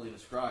 Formally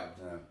described.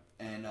 Yeah.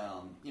 And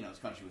it's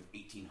a country with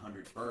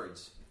 1,800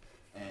 birds,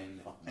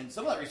 and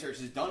some of that research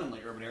is done in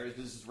like urban areas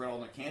because this is right on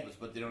their campus,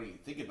 but they don't even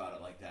think about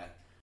it like that.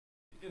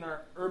 In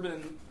our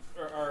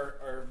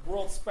our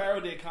World Sparrow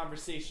Day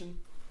conversation,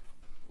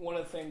 one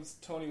of the things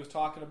Tony was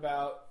talking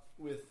about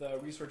with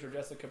researcher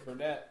Jessica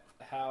Burnett,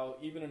 how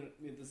even in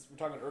we're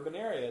talking urban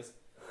areas,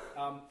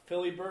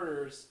 Philly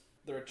birders,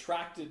 they're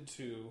attracted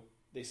to,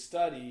 they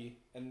study,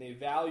 and they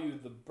value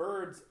the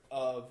birds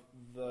of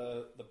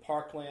the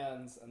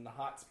parklands and the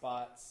hot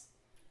spots.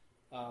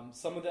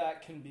 Some of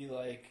that can be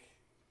like,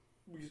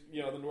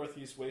 the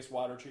Northeast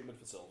Wastewater Treatment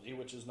Facility,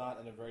 which is not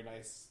in a very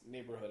nice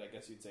neighborhood, I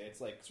guess you'd say. It's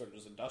like sort of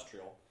just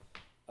industrial.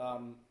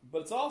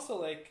 But it's also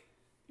like,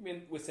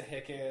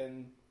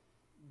 Wissahickon,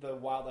 the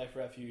wildlife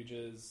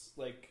refuges,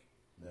 like,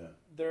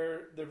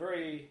 they're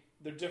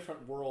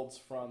different worlds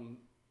from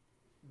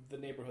the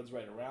neighborhoods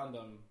right around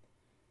them.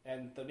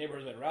 And the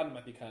neighborhoods right around them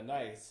might be kind of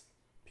nice.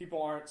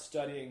 People aren't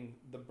studying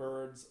the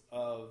birds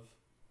of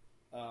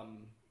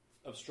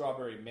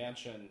Strawberry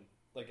Mansion,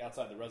 like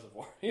outside the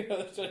reservoir.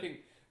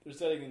 They're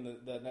studying in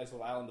the nice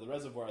little island of the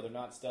reservoir. They're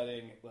not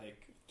studying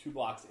like 2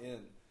 blocks in.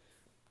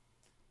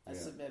 I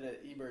submit an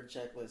eBird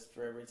checklist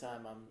for every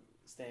time I'm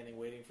standing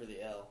waiting for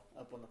the L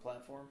up on the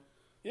platform.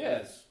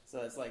 Yes.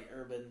 So it's like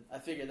urban. I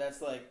figure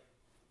that's like,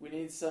 we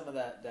need some of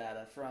that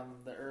data from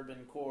the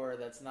urban core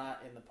that's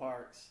not in the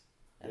parks.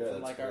 And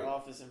from like our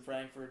office in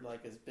Frankfurt,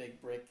 like this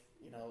big brick,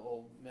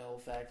 old mill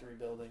factory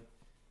building.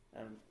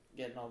 I'm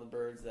getting all the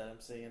birds that I'm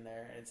seeing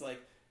there. And it's like,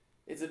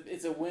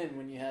 it's a win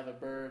when you have a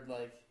bird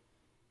like,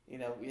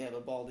 we have a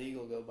bald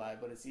eagle go by,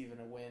 but it's even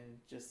a win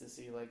just to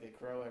see like a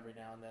crow every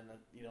now and then that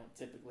you don't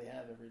typically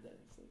have every day.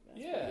 It's like,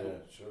 that's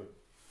cool. Sure.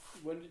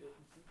 When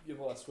you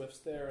have a lot of swifts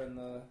there in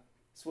the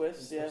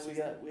Swifts, we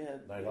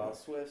had Nighthawk.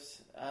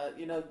 Swifts.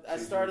 I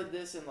started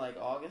this in like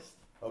August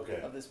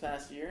of this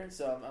past year,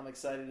 so I'm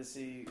excited to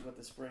see what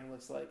the spring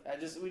looks like.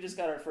 We just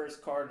got our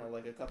first cardinal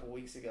like a couple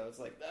weeks ago. It's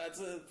like,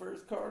 that's a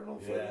first cardinal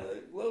for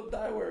the globe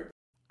die work.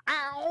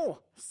 Ow!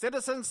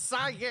 Citizen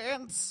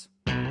science!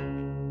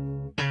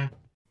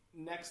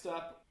 Next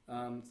up,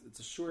 it's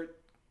a short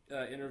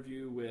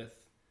interview with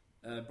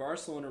a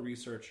Barcelona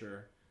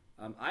researcher.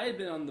 I had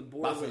been on the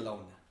board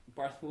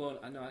Barcelona.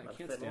 I know, I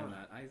can't stand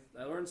that.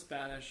 I learned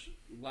Spanish,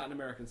 Latin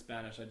American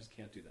Spanish. I just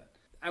can't do that.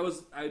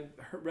 I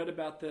read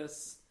about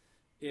this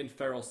in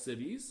feral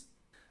cities.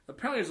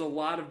 Apparently, there's a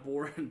lot of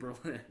boar in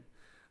Berlin,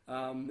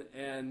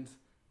 and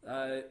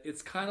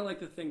it's kind of like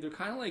the thing. They're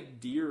kind of like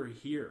deer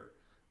here,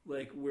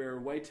 like where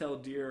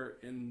white-tailed deer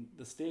in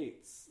the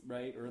States,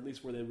 right, or at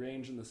least where they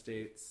range in the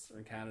States or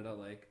in Canada,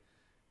 like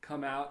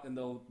come out and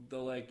they'll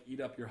like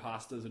eat up your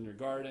hostas in your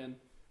garden.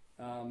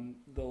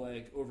 They'll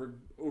like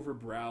over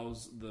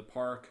browse the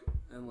park,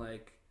 and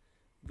like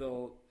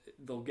they'll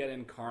get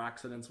in car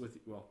accidents with,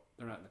 well,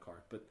 they're not in the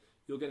car, but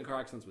you'll get in car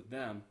accidents with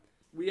them.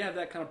 We have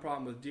that kind of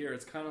problem with deer.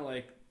 It's kind of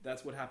like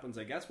that's what happens,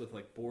 I guess, with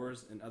like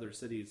boars in other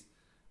cities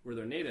where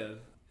they're native,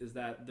 is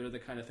that they're the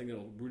kind of thing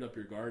that'll root up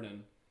your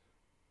garden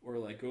or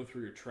like go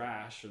through your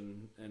trash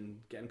and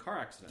get in car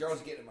accidents. You're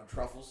always getting my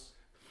truffles.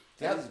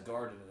 He has his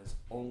garden and it's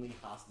only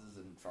hostas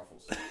and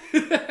truffles.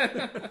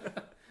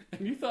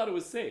 And you thought it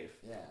was safe.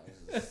 Yeah,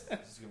 this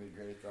is going to be the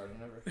greatest garden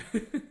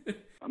ever.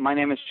 My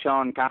name is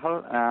Sean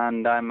Cahill,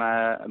 and I'm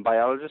a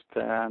biologist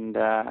and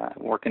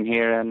working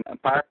here in a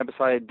park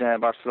beside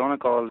Barcelona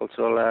called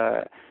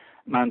also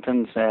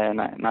Mountains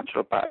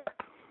Natural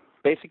Park.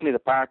 Basically, the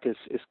park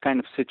is kind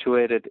of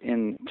situated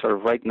in sort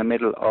of right in the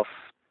middle of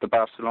the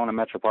Barcelona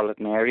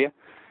metropolitan area,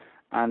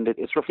 and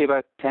it's roughly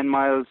about 10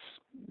 miles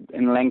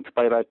in length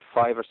by about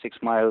 5 or 6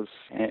 miles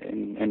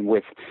in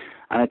width.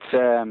 And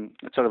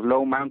it's sort of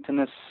low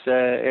mountainous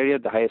area.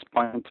 The highest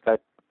point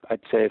about,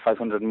 I'd say,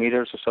 500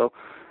 meters or so.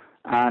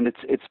 And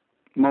it's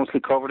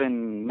mostly covered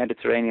in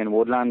Mediterranean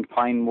woodland,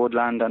 pine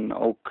woodland and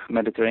oak,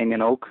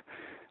 Mediterranean oak,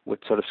 with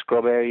sort of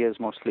scrub areas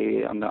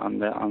mostly on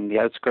the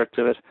outskirts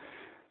of it.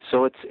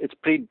 So it's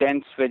pretty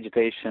dense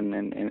vegetation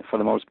in for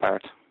the most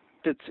part.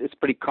 It's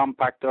pretty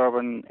compact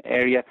urban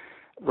area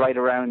right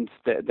around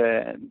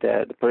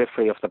the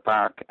periphery of the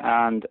park,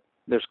 and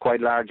there's quite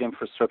large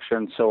infrastructure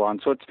and so on.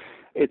 So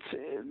it's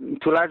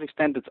to a large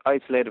extent it's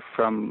isolated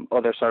from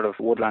other sort of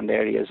woodland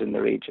areas in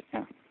the region.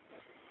 Yeah.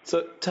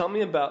 So tell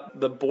me about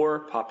the boar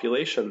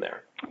population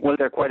there. Well,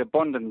 they're quite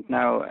abundant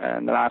now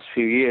in the last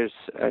few years.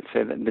 I'd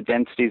say that the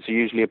densities are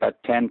usually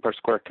about 10 per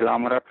square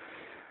kilometre.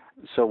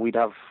 So we'd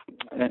have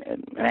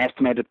an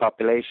estimated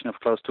population of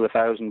close to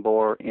 1,000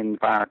 boar in the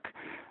park.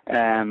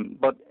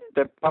 But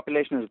the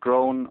population has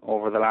grown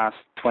over the last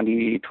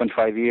 20,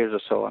 25 years or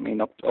so. I mean,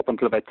 up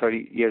until about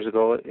 30 years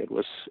ago, it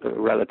was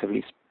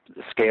relatively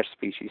scarce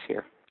species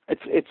here.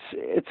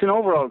 It's an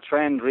overall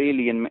trend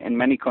really in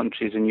many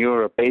countries in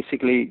Europe,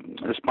 basically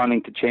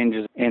responding to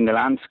changes in the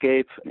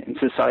landscape, in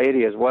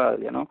society as well,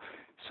 you know.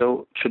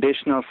 So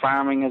traditional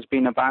farming has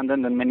been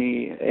abandoned in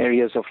many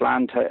areas of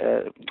land.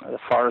 The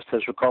forest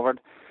has recovered,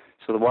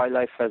 so the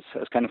wildlife has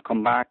kind of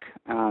come back,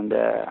 and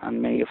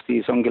many of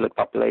these ungulate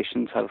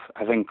populations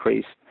have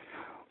increased.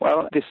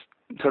 Well, this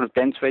sort of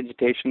dense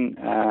vegetation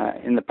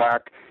in the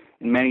park,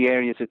 in many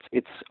areas,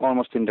 it's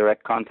almost in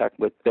direct contact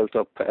with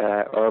built-up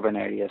urban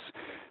areas.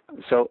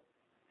 So,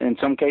 in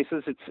some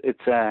cases,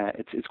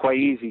 it's quite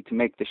easy to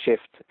make the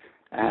shift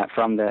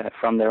from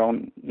their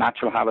own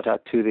natural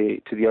habitat to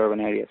the urban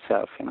area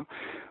itself, you know.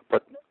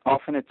 But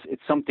often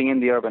it's something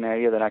in the urban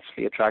area that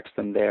actually attracts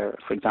them there.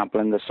 For example,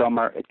 in the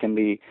summer, it can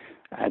be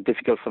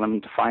difficult for them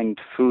to find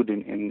food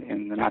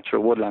in the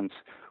natural woodlands,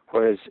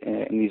 whereas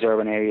in these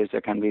urban areas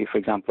there can be, for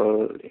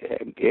example,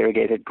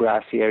 irrigated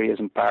grassy areas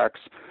and parks,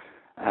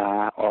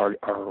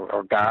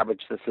 or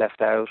garbage that's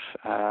left out,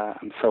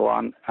 and so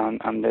on,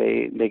 and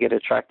they get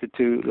attracted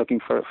to looking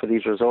for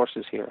these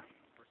resources here.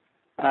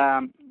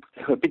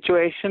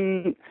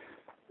 Habituation,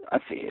 I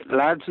think,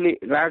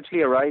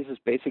 largely arises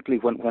basically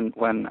when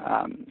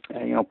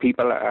you know,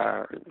 people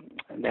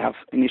they have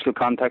initial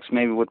contacts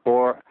maybe with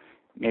boar,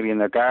 maybe in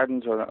their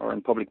gardens or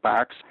in public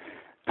parks,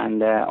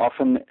 and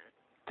often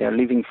they're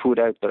leaving food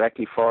out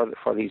directly for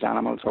these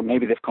animals, or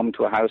maybe they've come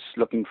to a house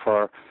looking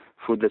for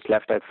food that's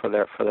left out for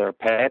their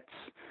pets.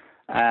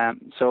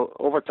 So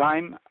over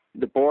time,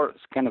 the boars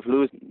kind of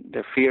lose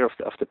their fear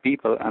of the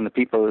people, and the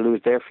people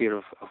lose their fear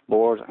of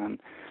boars,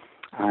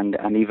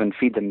 and even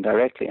feed them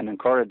directly and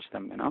encourage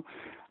them. You know,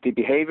 the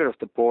behaviour of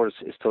the boars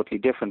is totally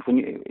different.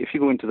 If you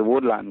go into the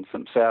woodlands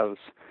themselves,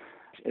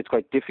 it's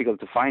quite difficult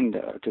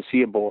to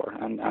see a boar,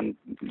 and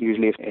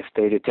usually if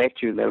they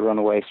detect you, they'll run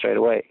away straight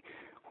away.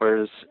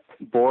 Whereas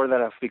boar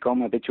that have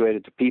become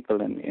habituated to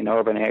people in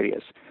urban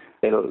areas,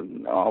 they'll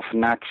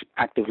often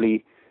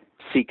actively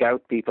seek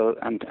out people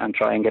and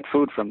try and get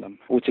food from them,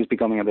 which is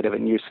becoming a bit of a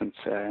nuisance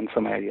in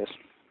some areas.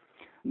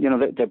 You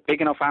know, they're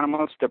big enough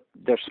animals.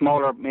 They're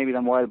smaller maybe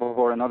than wild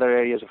boar in other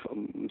areas of,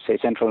 say,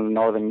 Central and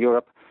Northern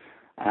Europe.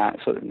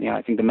 So, you know,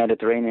 I think the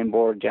Mediterranean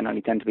boar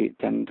generally tend to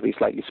be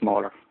slightly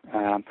smaller.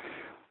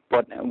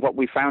 But what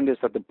we found is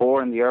that the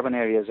boar in the urban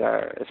areas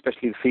are,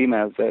 especially the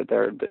females,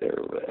 they're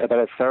about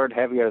a third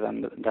heavier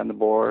than the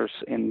boars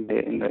in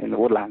the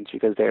woodlands,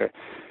 because they're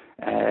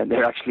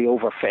actually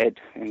overfed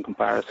in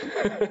comparison.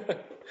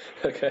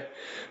 Okay,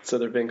 so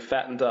they're being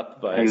fattened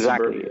up by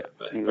exactly.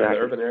 by the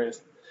urban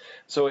areas.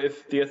 So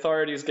if the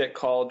authorities get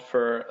called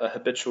for a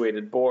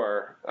habituated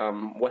boar,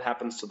 what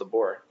happens to the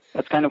boar?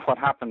 That's kind of what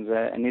happens.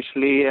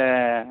 Initially,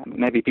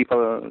 maybe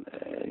people,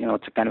 you know,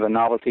 it's a kind of a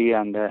novelty,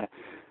 and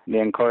they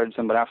encourage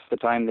them, but after the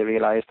time they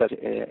realize that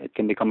it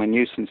can become a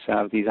nuisance to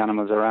have these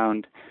animals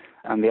around,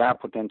 and they are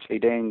potentially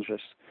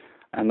dangerous.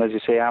 And as you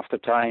say, after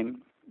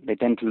time, they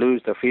tend to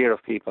lose their fear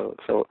of people.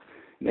 So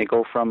they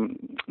go from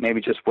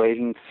maybe just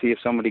waiting to see if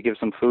somebody gives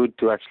them food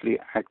to actually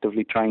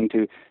actively trying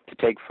to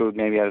take food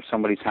maybe out of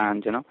somebody's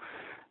hand, you know.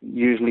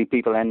 Usually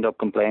people end up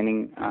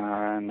complaining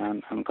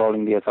and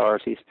calling the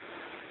authorities.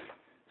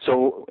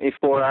 So if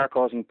boar are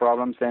causing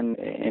problems, then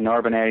in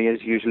urban areas,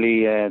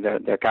 usually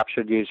they're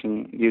captured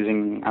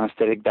using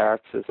anesthetic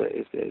darts is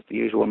the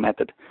usual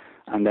method,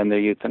 and then they're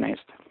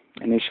euthanized.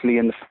 Initially,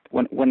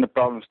 when the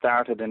problem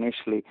started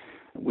initially,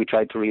 we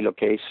tried to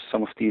relocate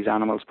some of these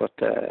animals, but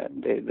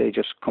they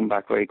just come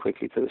back very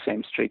quickly to the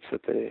same streets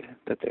that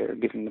they're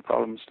giving the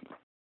problems to.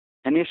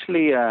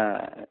 Initially,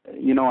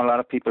 you know, a lot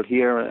of people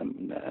here,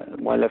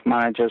 wildlife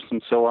managers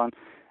and so on,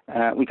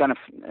 we kind of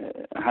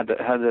had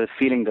a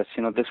feeling that,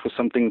 you know, this was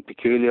something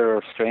peculiar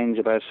or strange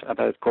about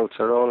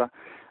Coltsarola.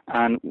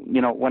 And,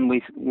 you know, when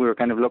we were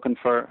kind of looking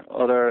for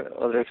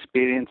other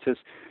experiences,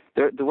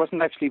 there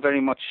wasn't actually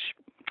very much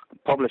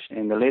published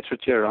in the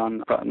literature on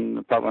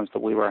the problems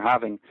that we were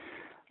having.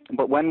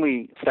 But when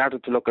we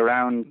started to look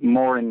around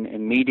more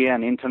in media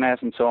and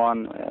internet and so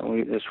on,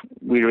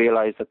 we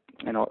realized that,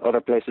 you know,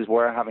 other places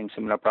were having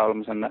similar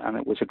problems, and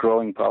it was a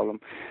growing problem.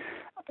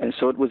 And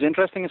so it was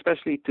interesting,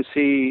 especially to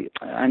see.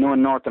 I know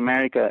in North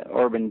America,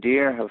 urban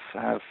deer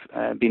have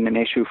been an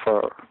issue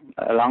for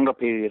a longer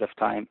period of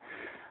time,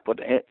 but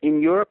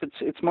in Europe,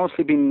 it's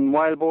mostly been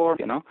wild boar,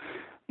 you know.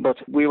 But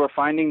we were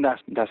finding that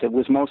it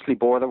was mostly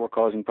boar that were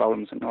causing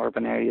problems in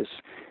urban areas,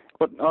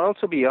 but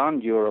also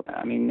beyond Europe.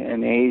 I mean,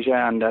 in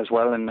Asia and as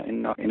well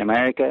in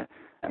America,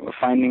 we're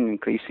finding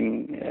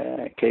increasing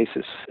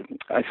cases.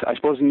 I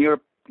suppose in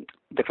Europe,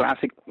 the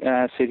classic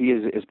city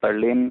is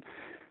Berlin,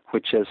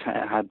 which has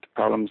had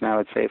problems now,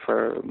 I'd say,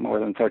 for more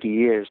than 30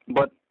 years.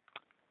 But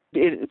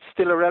it's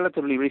still a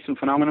relatively recent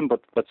phenomenon,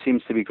 but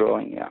seems to be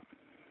growing, yeah.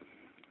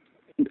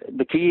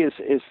 The key is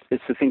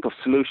to think of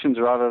solutions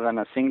rather than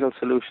a single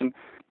solution.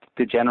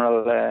 The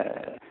general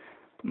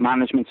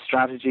management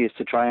strategy is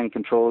to try and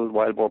control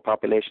wild boar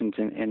populations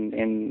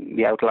in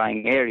the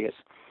outlying areas.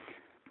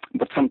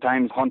 but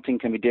sometimes hunting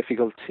can be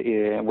difficult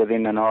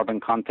within an urban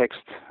context.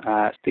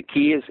 The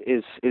key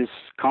is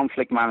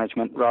conflict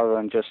management rather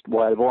than just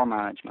wild boar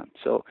management.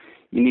 So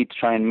you need to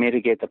try and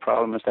mitigate the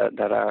problems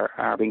that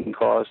are being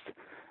caused,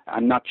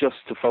 and not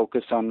just to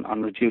focus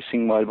on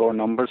reducing wild boar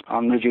numbers,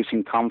 on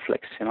reducing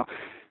conflicts,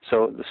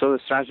 So the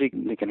strategy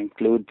can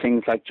include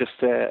things like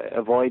just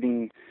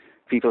avoiding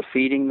people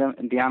feeding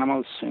the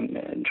animals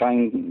and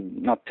trying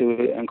not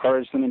to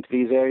encourage them into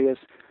these areas.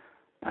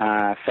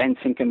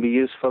 Fencing can be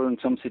useful in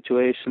some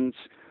situations.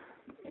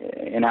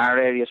 In our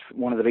areas,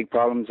 one of the big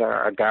problems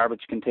are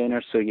garbage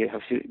containers. So you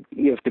have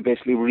to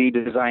basically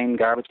redesign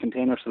garbage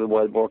containers so the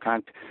wild boar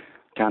can't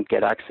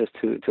get access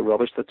to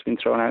rubbish that's been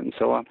thrown out and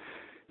so on.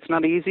 It's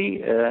not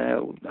easy.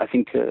 I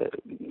think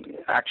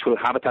actual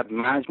habitat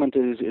management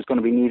is going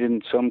to be needed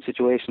in some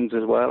situations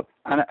as well.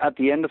 And at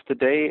the end of the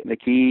day, the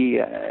key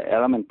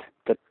element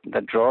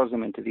that draws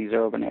them into these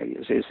urban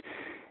areas is,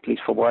 at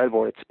least for wild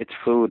boar, it's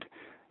food.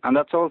 And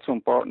that's also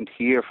important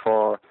here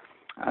for,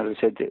 as I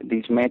said,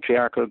 these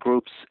matriarchal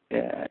groups.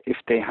 If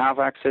they have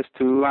access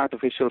to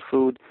artificial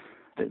food,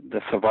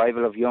 the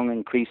survival of young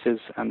increases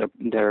and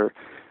their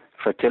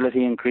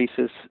fertility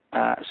increases.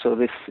 So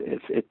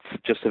it's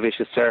just a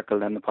vicious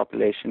circle, and the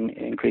population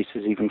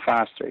increases even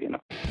faster. Would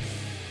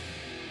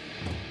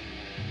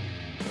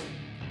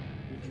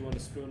you want to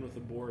spoon with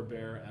a boar, a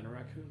bear, and a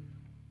raccoon?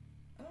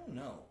 I don't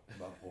know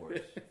about boars.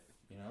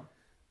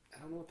 I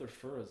don't know what their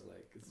fur is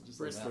like. It's just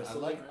Bristle.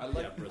 I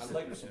like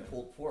some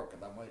pulled pork,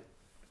 and that might,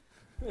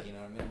 I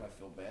might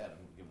feel bad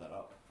and give that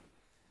up.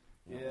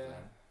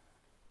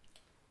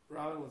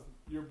 Robin,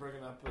 you're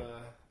bringing up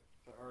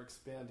our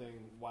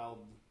expanding wild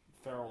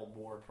feral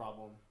boar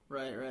problem.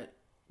 Right.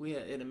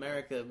 In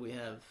America, we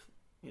have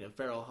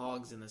feral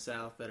hogs in the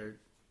South that are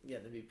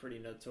getting to be pretty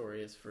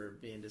notorious for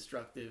being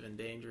destructive and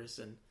dangerous,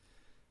 and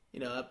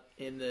up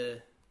in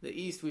the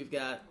East, we've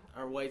got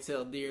our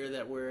white-tailed deer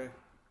that we're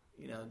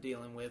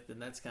dealing with, and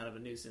that's kind of a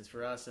nuisance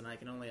for us. And I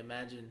can only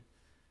imagine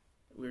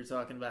we were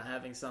talking about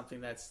having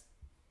something that's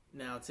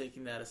now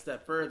taking that a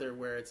step further,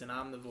 where it's an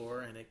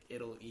omnivore and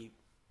it'll eat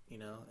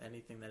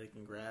anything that it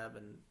can grab,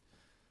 and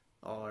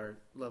all our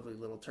lovely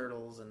little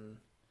turtles and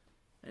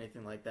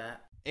anything like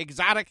that.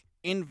 Exotic,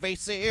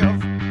 invasive. So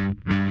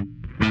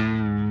we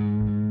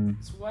might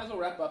as well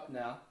wrap up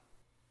now.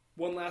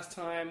 One last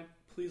time,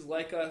 please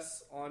like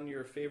us on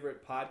your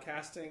favorite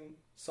podcasting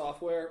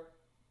software.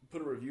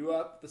 Put a review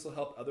up. This will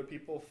help other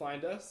people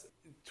find us.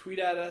 Tweet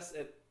at us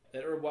at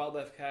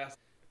UrbWildlifeCast.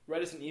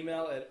 Write us an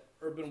email at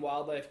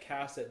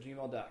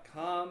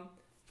urbanwildlifecast@gmail.com.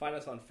 Find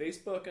us on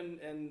Facebook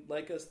and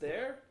like us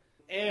there.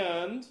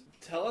 And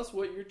tell us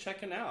what you're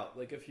checking out.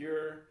 Like, if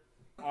you're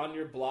on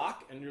your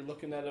block and you're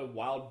looking at a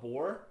wild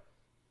boar,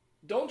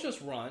 don't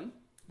just run.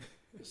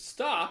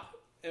 Stop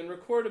and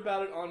record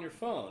about it on your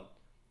phone.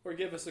 Or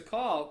give us a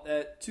call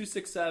at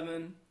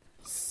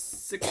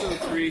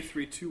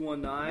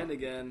 267-603-3219.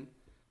 Again,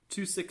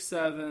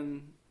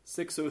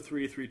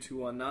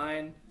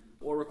 267-603-3219.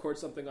 Or record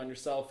something on your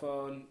cell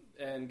phone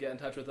and get in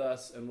touch with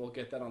us, and we'll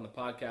get that on the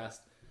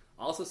podcast.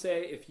 I'll also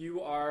say, if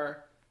you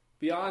are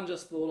beyond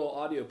just the little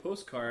audio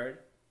postcard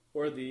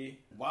or the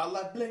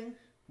Wildlife bling.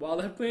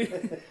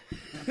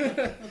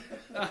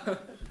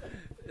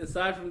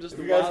 Aside from just if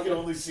the you guys wildlife, can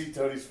only see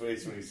Tony's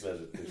face when he says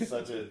it. There's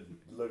such a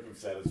look of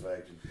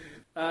satisfaction.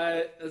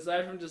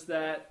 Aside from just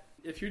that,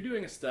 if you're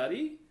doing a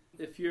study,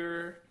 if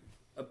you're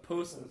a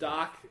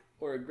postdoc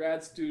or a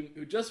grad student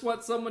who just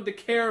wants someone to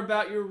care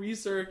about your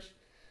research,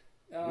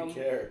 we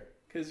care.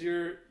 Because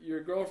your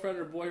girlfriend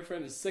or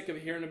boyfriend is sick of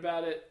hearing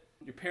about it,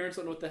 your parents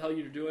don't know what the hell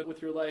you're doing with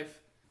your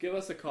life, give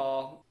us a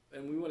call,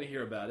 and we want to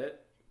hear about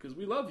it, because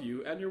we love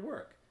you and your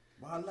work.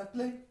 Wildlife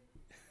bling.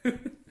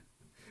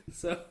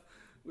 So,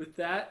 with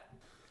that,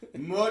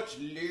 much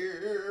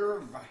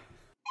love.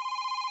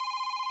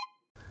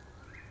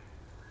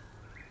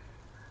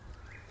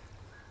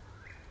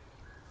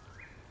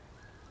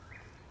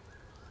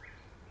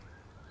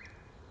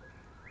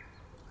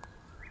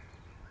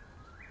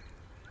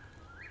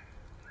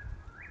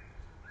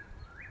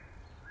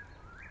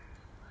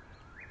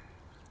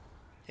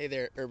 Hey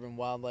there, Urban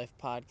Wildlife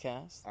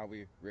Podcast. Are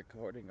we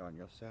recording on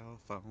your cell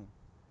phone?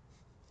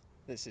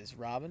 This is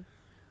Robin.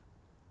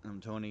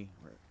 I'm Tony.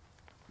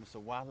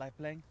 Mr. Wildlife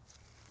Bling.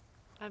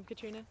 I'm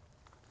Katrina.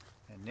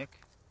 And Nick.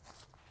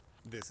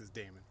 This is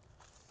Damon.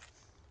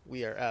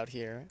 We are out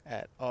here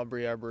at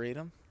Aubrey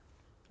Arboretum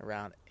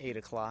around 8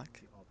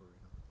 o'clock.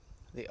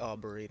 The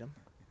Arboretum.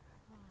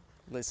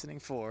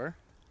 Listening for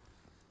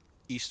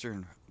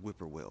Eastern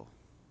Whippoorwill.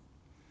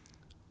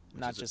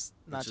 Not just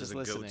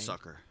listening. Goat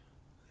sucker.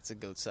 It's a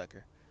goat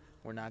sucker.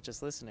 We're not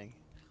just listening.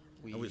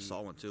 We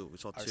saw one too. We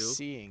saw two.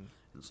 Seeing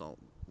and saw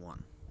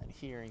one. And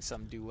hearing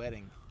some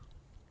duetting.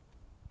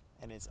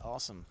 And it's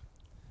awesome.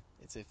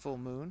 It's a full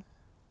moon.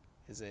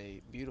 It's a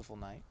beautiful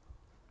night.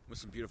 With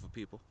some beautiful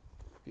people.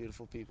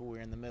 Beautiful people. We're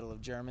in the middle of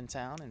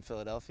Germantown in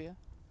Philadelphia.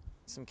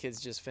 Some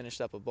kids just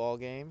finished up a ball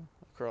game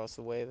across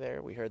the way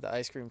there. We heard the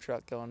ice cream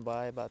truck going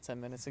by about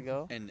 10 minutes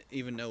ago. And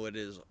even though it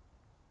is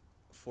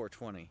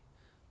 4:20,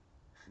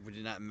 We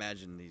did not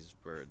imagine these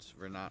birds.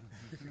 We're not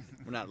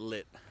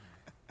lit.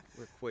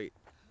 We're quaint.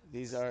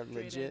 These are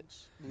Straight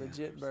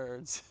legit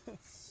birds.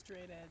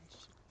 Straight edge.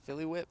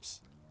 Philly whips.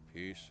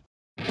 Peace.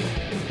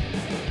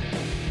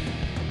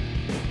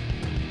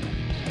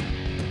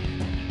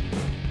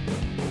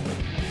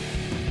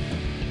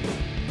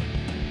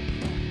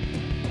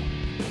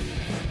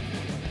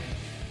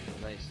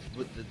 Nice.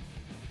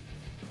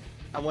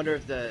 I wonder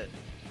if the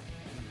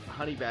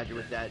honey badger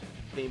with that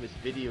famous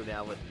video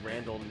now with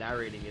Randall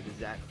narrating it, is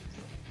that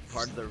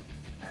part of the...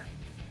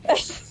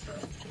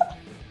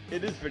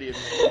 It is pretty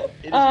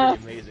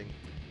amazing.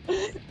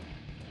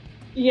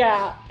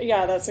 Yeah,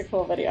 that's a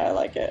cool video. I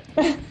like it.